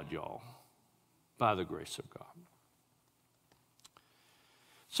of God, y'all. By the grace of God.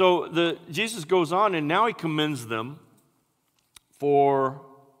 So Jesus goes on, and now He commends them for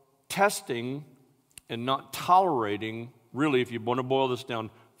testing and not tolerating, really, if you want to boil this down,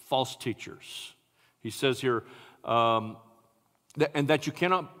 false teachers. He says here, and that you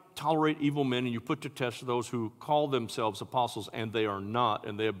cannot tolerate evil men, and you put to test those who call themselves apostles, and they are not,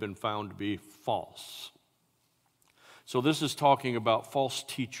 and they have been found to be false. So this is talking about false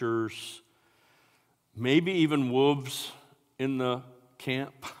teachers, maybe even wolves in the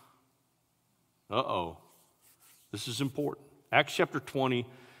camp. This is important. Acts chapter 20,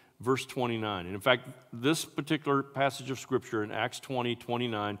 verse 29. And in fact, this particular passage of Scripture in Acts 20,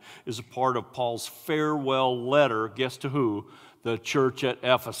 29 is a part of Paul's farewell letter, guess to who? The church at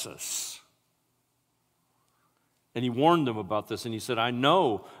Ephesus. And he warned them about this, and he said, I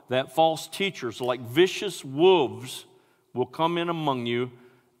know that false teachers, like vicious wolves, will come in among you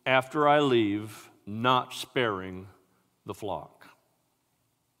after I leave, not sparing the flock.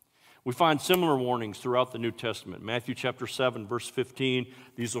 We find similar warnings throughout the New Testament. Matthew chapter 7, verse 15,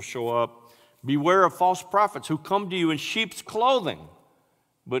 these will show up. Beware of false prophets who come to you in sheep's clothing,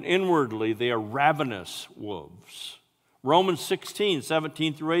 but inwardly they are ravenous wolves. Romans 16,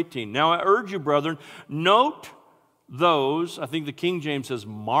 17 through 18. Now I urge you, brethren, note those, I think the King James says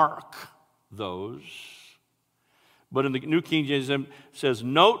mark those, but in the New King James it says,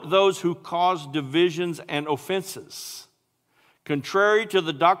 note those who cause divisions and offenses, contrary to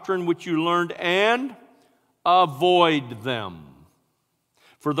the doctrine which you learned, and avoid them.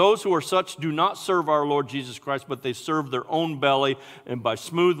 For those who are such do not serve our Lord Jesus Christ, but they serve their own belly, and by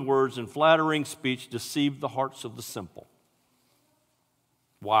smooth words and flattering speech deceive the hearts of the simple.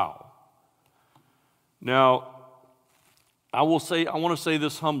 Wow. Now, I want to say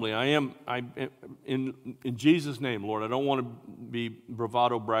this humbly. In Jesus' name, Lord, I don't want to be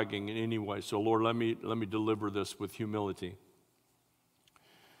bravado bragging in any way. So, Lord, let me deliver this with humility.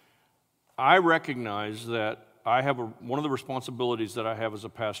 I recognize that I have one of the responsibilities that I have as a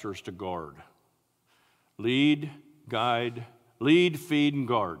pastor is to guard. Lead, feed, and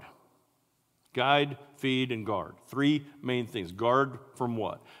guard. Guide, feed, and guard. Three main things. Guard from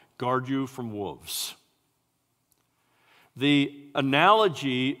what? Guard you from wolves. The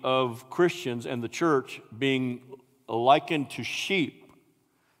analogy of Christians and the church being likened to sheep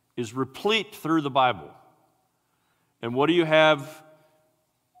is replete through the Bible. And what do you have?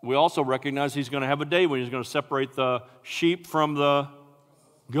 We also recognize he's going to have a day when he's going to separate the sheep from the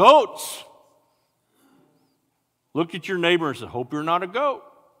goats. Look at your neighbor and say, hope you're not a goat.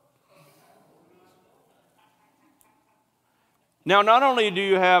 Now, not only do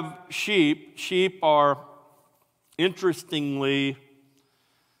you have sheep are, interestingly,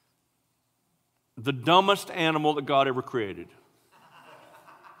 the dumbest animal that God ever created.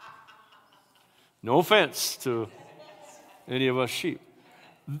 No offense to any of us sheep.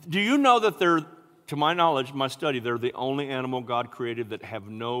 Do you know that they're, to my knowledge, my study, they're the only animal God created that have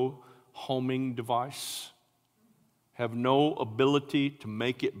no homing device, have no ability to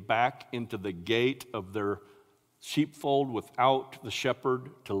make it back into the gate of their sheepfold without the shepherd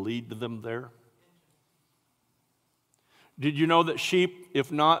to lead them there? Did you know that sheep,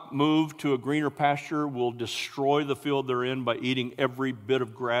 if not moved to a greener pasture, will destroy the field they're in by eating every bit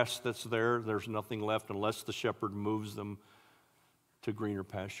of grass that's there? There's nothing left unless the shepherd moves them to greener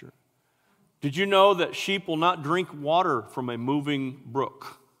pasture. Did you know that sheep will not drink water from a moving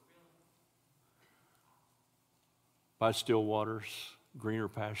brook? By still waters, greener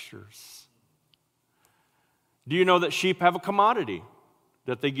pastures. Do you know that sheep have a commodity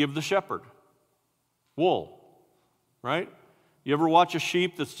that they give the shepherd? Wool, right? You ever watch a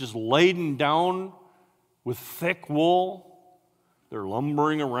sheep that's just laden down with thick wool? They're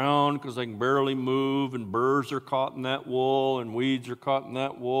lumbering around because they can barely move, and birds are caught in that wool, and weeds are caught in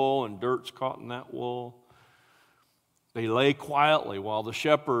that wool, and dirt's caught in that wool. They lay quietly while the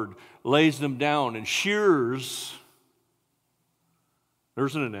shepherd lays them down and shears.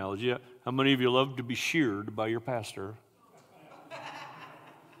 There's an analogy. How many of you love to be sheared by your pastor?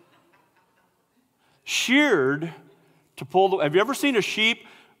 Sheared to pull the... Have you ever seen a sheep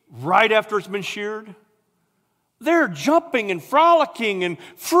right after it's been sheared? They're jumping and frolicking and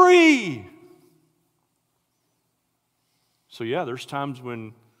free. So yeah, there's times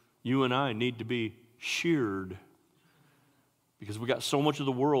when you and I need to be sheared because we got so much of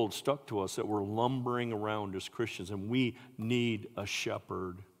the world stuck to us that we're lumbering around as Christians, and we need a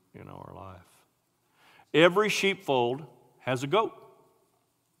shepherd in our life. Every sheepfold has a goat.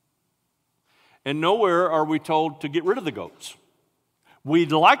 And nowhere are we told to get rid of the goats.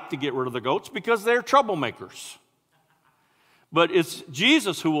 We'd like to get rid of the goats because they're troublemakers. But it's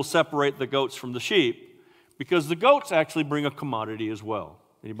Jesus who will separate the goats from the sheep, because the goats actually bring a commodity as well.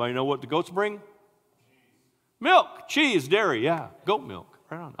 Anybody know what the goats bring? Milk, cheese, dairy, yeah, goat milk.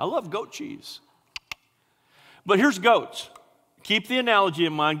 Right on. I love goat cheese. But here's goats. Keep the analogy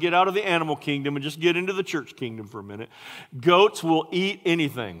in mind, get out of the animal kingdom and just get into the church kingdom for a minute. Goats will eat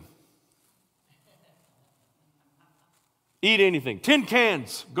anything. Eat anything. Tin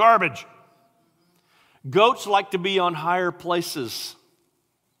cans, garbage. Goats like to be on higher places.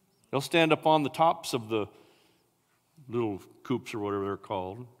 They'll stand up on the tops of the little coops or whatever they're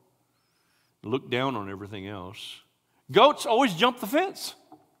called, look down on everything else. Goats always jump the fence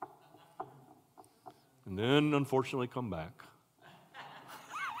and then unfortunately come back.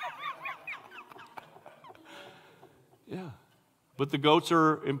 Yeah. But the goats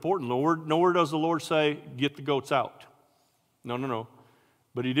are important. Nowhere does the Lord say, get the goats out. No.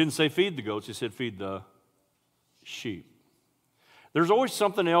 But he didn't say feed the goats. He said feed the sheep. There's always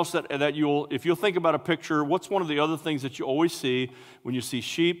something else that if you'll think about a picture, what's one of the other things that you always see when you see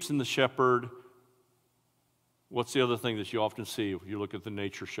sheep and the shepherd? What's the other thing that you often see if you look at the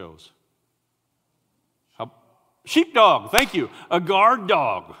nature shows? Sheepdog, thank you. A guard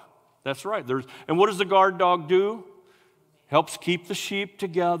dog. That's right. And what does the guard dog do? Helps keep the sheep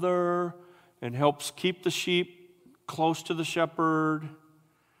together and helps keep the sheep close to the shepherd.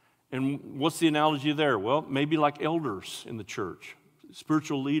 And what's the analogy there? Well, maybe like elders in the church,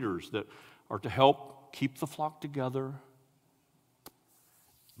 spiritual leaders that are to help keep the flock together.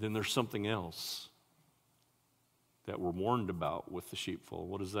 Then there's something else. that we're warned about with the sheepfold.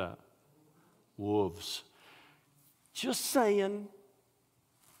 What is that? Wolves. Just saying.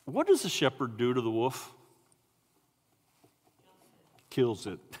 What does the shepherd do to the wolf? Kills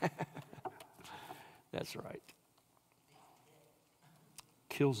it. That's right.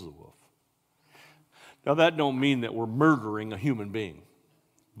 Kills the wolf. Now that don't mean that we're murdering a human being,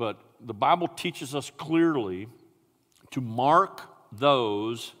 but the Bible teaches us clearly to mark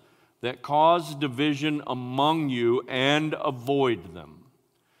those that cause division among you and avoid them.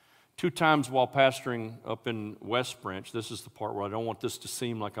 2 times while pastoring up in West Branch, this is the part where I don't want this to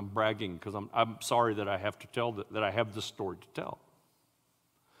seem like I'm bragging, because I'm sorry that I have to tell that I have this story to tell.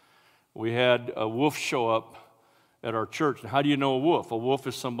 We had a wolf show up at our church. And how do you know a wolf? A wolf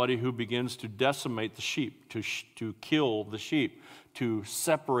is somebody who begins to decimate the sheep, to kill the sheep, to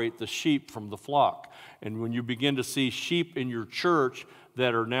separate the sheep from the flock. And when you begin to see sheep in your church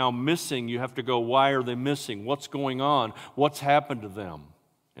that are now missing, you have to go, why are they missing? What's going on? What's happened to them?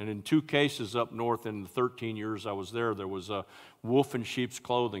 And in 2 cases up north in the 13 years I was there was a wolf in sheep's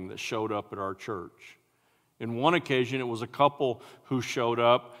clothing that showed up at our church. In one occasion, it was a couple who showed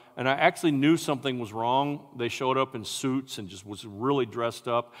up, and I actually knew something was wrong. They showed up in suits and just was really dressed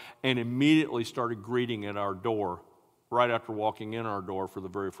up and immediately started greeting at our door right after walking in our door for the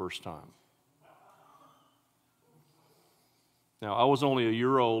very first time. Now, I was only a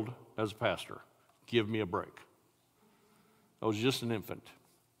year old as a pastor. Give me a break. I was just an infant.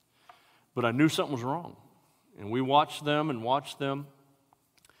 But I knew something was wrong. And we watched them and watched them.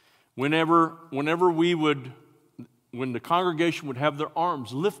 Whenever when the congregation would have their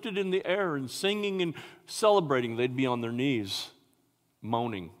arms lifted in the air and singing and celebrating, they'd be on their knees,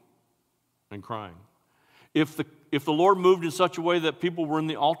 moaning and crying. If the Lord moved in such a way that people were in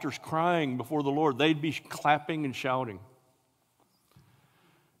the altars crying before the Lord, they'd be clapping and shouting.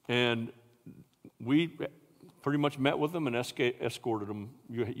 And we pretty much met with them and escorted them.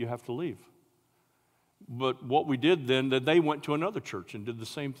 You have to leave. But what we did then, that they went to another church and did the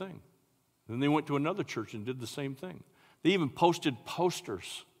same thing. Then they went to another church and did the same thing. They even posted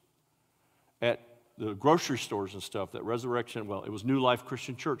posters at the grocery stores and stuff that Resurrection, well, it was New Life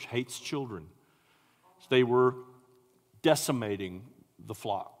Christian Church, hates children. So they were decimating the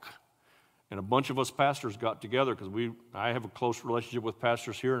flock. And a bunch of us pastors got together because I have a close relationship with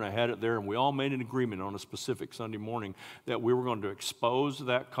pastors here, and I had it there, and we all made an agreement on a specific Sunday morning that we were going to expose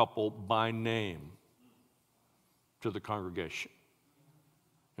that couple by name to the congregation.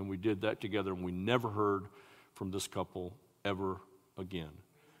 And we did that together, and we never heard from this couple ever again.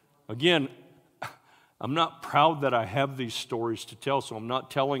 Again, I'm not proud that I have these stories to tell, so I'm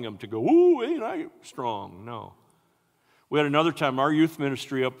not telling them to go, ooh, ain't I strong? No. We had another time, our youth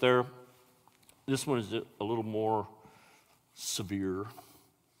ministry up there, this one is a little more severe.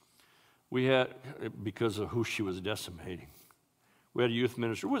 We had, because of who she was decimating, we had a youth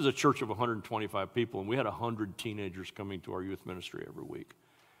ministry. It was a church of 125 people, and we had 100 teenagers coming to our youth ministry every week.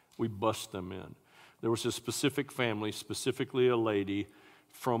 We bust them in. There was a specific family, specifically a lady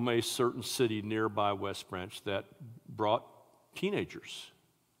from a certain city nearby West Branch that brought teenagers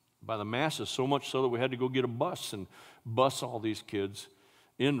by the masses, so much so that we had to go get a bus and bus all these kids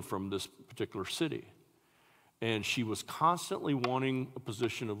in from this particular city. And she was constantly wanting a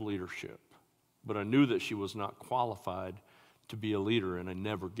position of leadership, but I knew that she was not qualified to be a leader, and I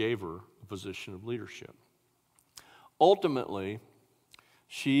never gave her a position of leadership. Ultimately,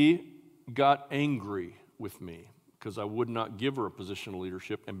 she got angry with me because I would not give her a position of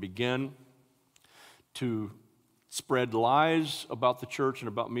leadership and began to spread lies about the church and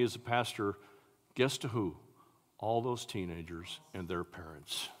about me as a pastor. Guess to who? All those teenagers and their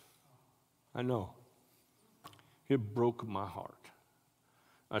parents. I know. It broke my heart.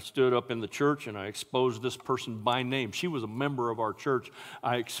 I stood up in the church and I exposed this person by name. She was a member of our church.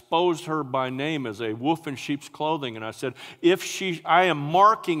 I exposed her by name as a wolf in sheep's clothing, and I said, I am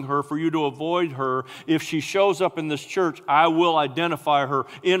marking her for you to avoid her. If she shows up in this church, I will identify her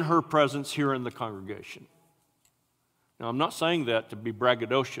in her presence here in the congregation. Now, I'm not saying that to be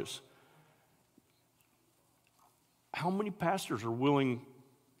braggadocious. How many pastors are willing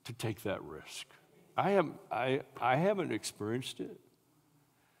to take that risk? I haven't experienced it.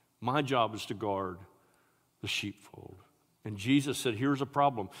 My job is to guard the sheepfold. And Jesus said, here's a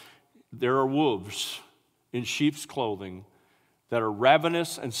problem. There are wolves in sheep's clothing that are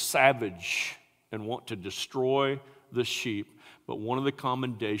ravenous and savage and want to destroy the sheep. But one of the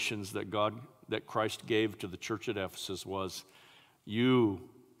commendations that Christ gave to the church at Ephesus was, you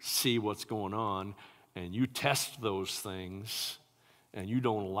see what's going on and you test those things and you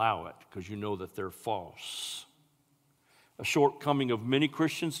don't allow it because you know that they're false. A shortcoming of many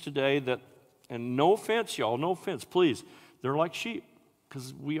Christians today that And no offense, y'all, no offense, please. They're like sheep,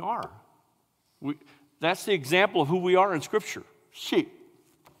 because we are. That's the example of who we are in Scripture, sheep,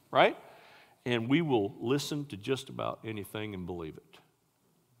 right? And we will listen to just about anything and believe it,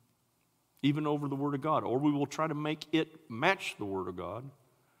 even over the Word of God. Or we will try to make it match the Word of God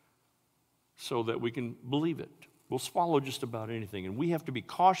so that we can believe it. We'll swallow just about anything. And we have to be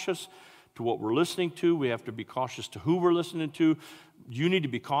cautious to what we're listening to. We have to be cautious to who we're listening to. You need to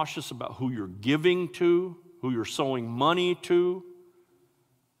be cautious about who you're giving to, who you're sowing money to.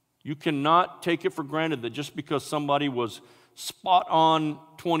 You cannot take it for granted that just because somebody was spot on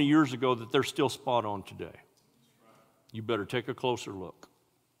 20 years ago that they're still spot on today. You better take a closer look.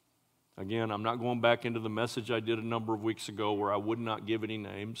 Again, I'm not going back into the message I did a number of weeks ago where I would not give any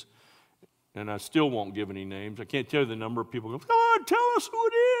names, and I still won't give any names. I can't tell you the number of people who go, come on, tell us who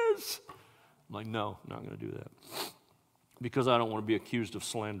it is. I'm like, no, I'm not going to do that because I don't want to be accused of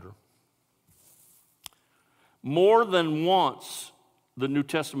slander. More than once, the New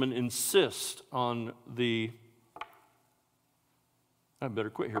Testament insists on I better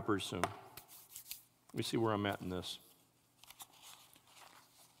quit here pretty soon. Let me see where I'm at in this.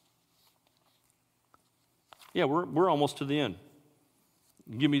 Yeah, we're almost to the end.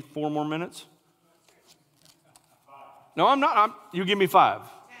 Give me 4 more minutes? No, I'm not. You give me 5.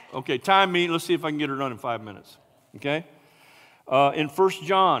 Okay, time me. Let's see if I can get it done in 5 minutes. Okay? In 1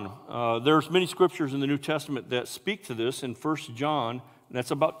 John, there's many scriptures in the New Testament that speak to this. In 1 John, and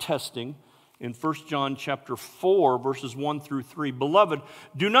that's about testing. In 1 John chapter 4, verses 1 through 3. Beloved,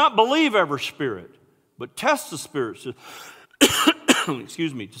 do not believe every spirit, but test the spirits,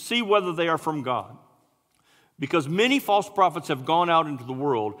 excuse me, to see whether they are from God. Because many false prophets have gone out into the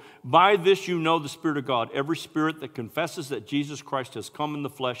world. By this you know the Spirit of God. Every spirit that confesses that Jesus Christ has come in the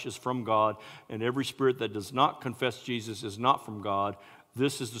flesh is from God, and every spirit that does not confess Jesus is not from God.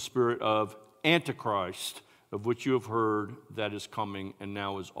 This is the spirit of Antichrist, of which you have heard that is coming and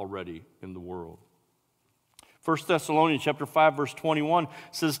now is already in the world. 1 Thessalonians chapter 5, verse 21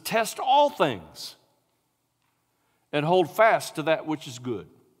 says, test all things and hold fast to that which is good.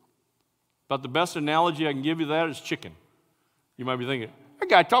 About the best analogy I can give you that is chicken. You might be thinking, that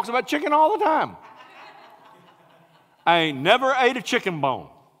guy talks about chicken all the time. I ain't never ate a chicken bone,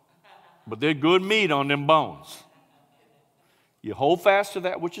 but they're good meat on them bones. You hold fast to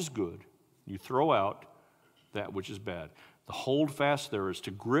that which is good. You throw out that which is bad. The hold fast there is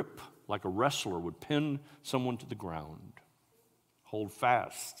to grip like a wrestler would pin someone to the ground. Hold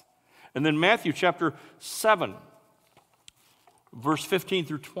fast. And then Matthew chapter 7, verse 15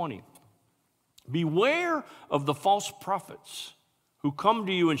 through 20. Beware of the false prophets who come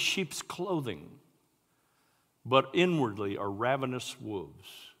to you in sheep's clothing, but inwardly are ravenous wolves.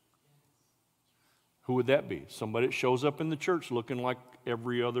 Who would that be? Somebody that shows up in the church looking like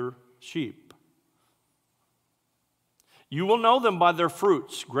every other sheep. You will know them by their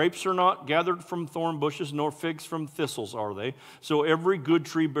fruits. Grapes are not gathered from thorn bushes, nor figs from thistles are they. So every good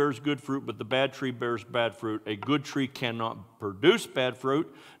tree bears good fruit, but the bad tree bears bad fruit. A good tree cannot produce bad fruit,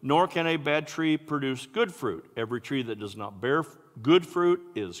 nor can a bad tree produce good fruit. Every tree that does not bear good fruit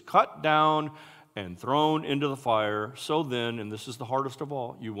is cut down and thrown into the fire. So then, and this is the hardest of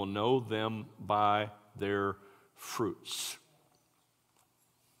all, you will know them by their fruits.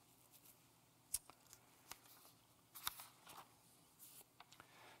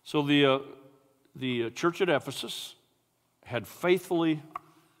 So the church at Ephesus had faithfully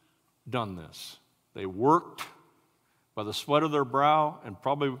done this. They worked by the sweat of their brow and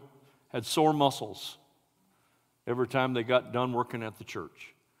probably had sore muscles every time they got done working at the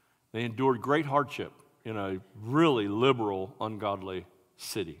church. They endured great hardship in a really liberal, ungodly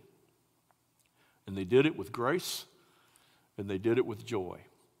city. And they did it with grace, and they did it with joy.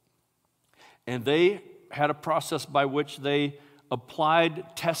 And they had a process by which they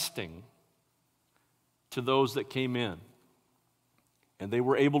applied testing to those that came in. And they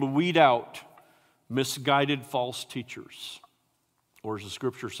were able to weed out misguided false teachers, or as the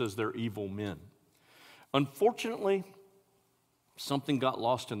scripture says, they're evil men. Unfortunately, something got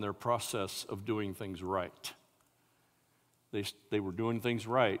lost in their process of doing things right. They were doing things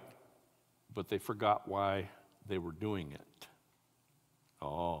right, but they forgot why they were doing it.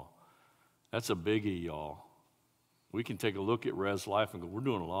 Oh, that's a biggie, y'all. We can take a look at Rez's life and go, we're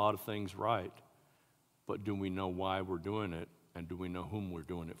doing a lot of things right, but do we know why we're doing it, and do we know whom we're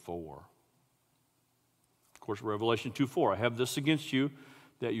doing it for? Of course, Revelation 2:4, I have this against you,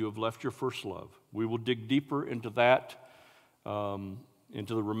 that you have left your first love. We will dig deeper into that,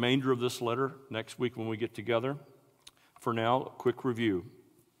 into the remainder of this letter next week when we get together. For now, a quick review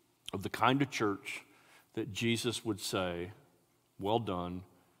of the kind of church that Jesus would say, well done,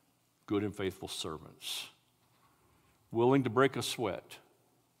 good and faithful servants, willing to break a sweat,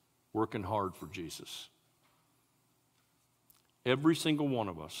 working hard for Jesus. Every single one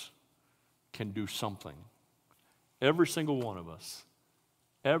of us can do something. Every single one of us,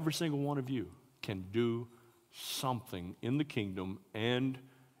 every single one of you can do something in the kingdom and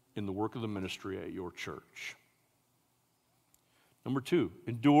in the work of the ministry at your church. Number 2,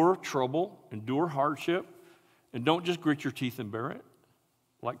 endure trouble, endure hardship, and don't just grit your teeth and bear it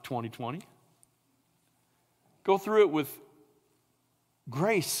like 2020. Go through it with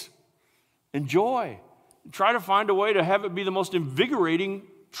grace and joy. Try to find a way to have it be the most invigorating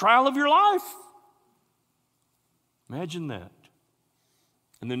trial of your life. Imagine that.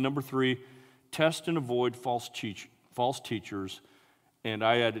 And then number 3, test and avoid false teachers. And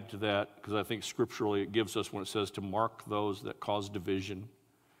I added to that because I think scripturally it gives us when it says to mark those that cause division,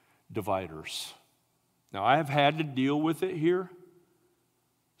 dividers. Now I have had to deal with it here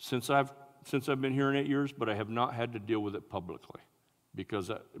since I've been here in 8 years, but I have not had to deal with it publicly because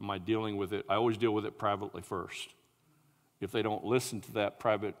my dealing with it, I always deal with it privately first. If they don't listen to that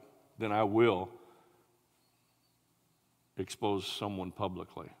private, then I will expose someone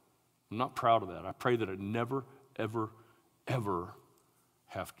publicly. I'm not proud of that. I pray that I never, ever, ever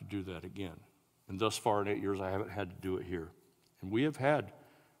have to do that again. And thus far in 8 years, I haven't had to do it here. And we have had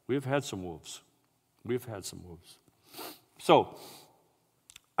some wolves. We have had some wolves. So,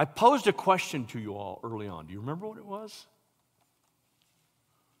 I posed a question to you all early on. Do you remember what it was?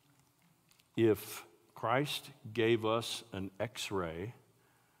 If Christ gave us an X-ray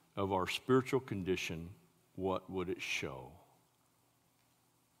of our spiritual condition, what would it show?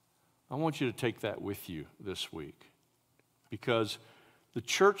 I want you to take that with you this week because the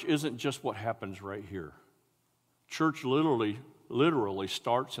church isn't just what happens right here. Church literally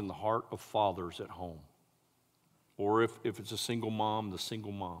starts in the heart of fathers at home. Or if it's a single mom, the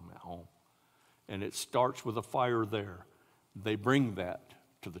single mom at home. And it starts with a fire there. They bring that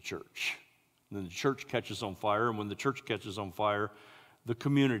to the church. And then the church catches on fire, and when the church catches on fire, the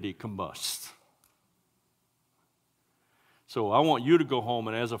community combusts. So I want you to go home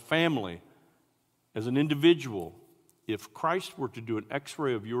and as a family, as an individual, if Christ were to do an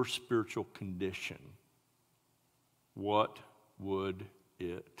X-ray of your spiritual condition, what would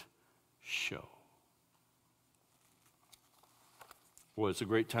it show? Well, it's a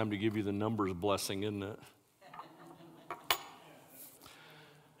great time to give you the numbers blessing, isn't it?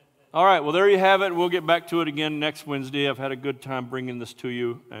 All right, well, there you have it. We'll get back to it again next Wednesday. I've had a good time bringing this to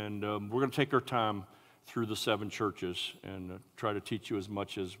you, and we're going to take our time through the 7 churches and try to teach you as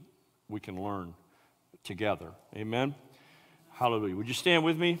much as we can learn together. Amen? Hallelujah. Would you stand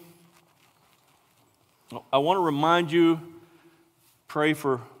with me? I want to remind you, pray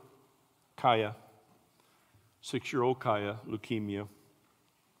for Kaya, 6-year-old Kaya, leukemia.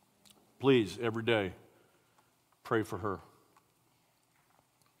 Please, every day, pray for her.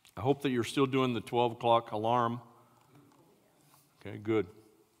 I hope that you're still doing the 12 o'clock alarm. Okay, good.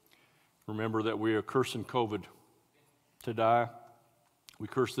 Remember that we are cursing COVID to die. We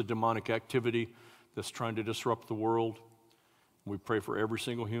curse the demonic activity that's trying to disrupt the world. We pray for every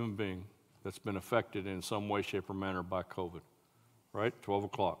single human being that's been affected in some way, shape, or manner by COVID. Right? 12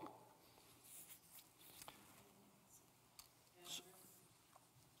 o'clock.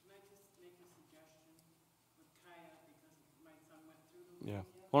 Yeah.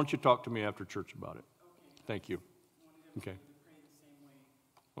 Why don't you talk to me after church about it? Okay. Thank you. Okay.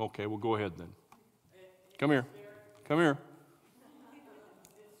 Okay, well, go ahead then. Come here. Come here.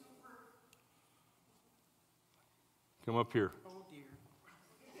 Come up here. Oh, dear.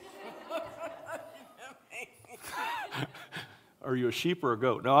 Are you a sheep or a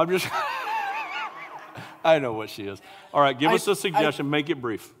goat? No, I'm just... I know what she is. All right, give us a suggestion. Make it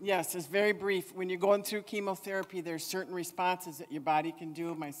brief. Yes, it's very brief. When you're going through chemotherapy, there's certain responses that your body can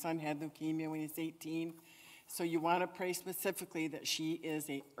do. My son had leukemia when he was 18. So you want to pray specifically that she is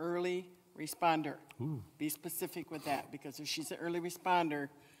an early responder. Ooh. Be specific with that, because if she's an early responder,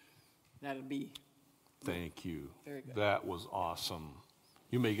 that'll be... Thank you. Very good. That was awesome.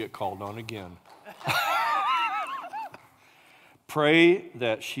 You may get called on again. Pray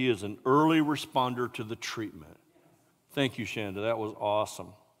that she is an early responder to the treatment. Thank you, Shanda. That was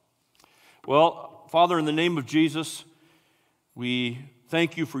awesome. Well, Father, in the name of Jesus, we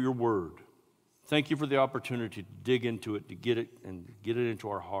thank you for your word. Thank you for the opportunity to dig into it, to get it into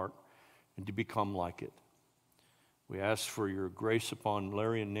our heart, and to become like it. We ask for your grace upon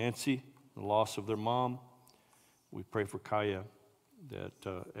Larry and Nancy, the loss of their mom. We pray for Kaya,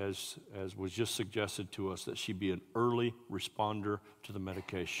 that as was just suggested to us, that she be an early responder to the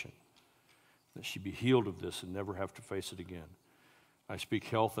medication, that she be healed of this and never have to face it again. I speak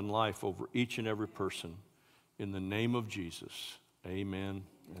health and life over each and every person. In the name of Jesus, amen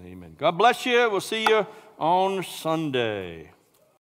and amen. God bless you. We'll see you on Sunday.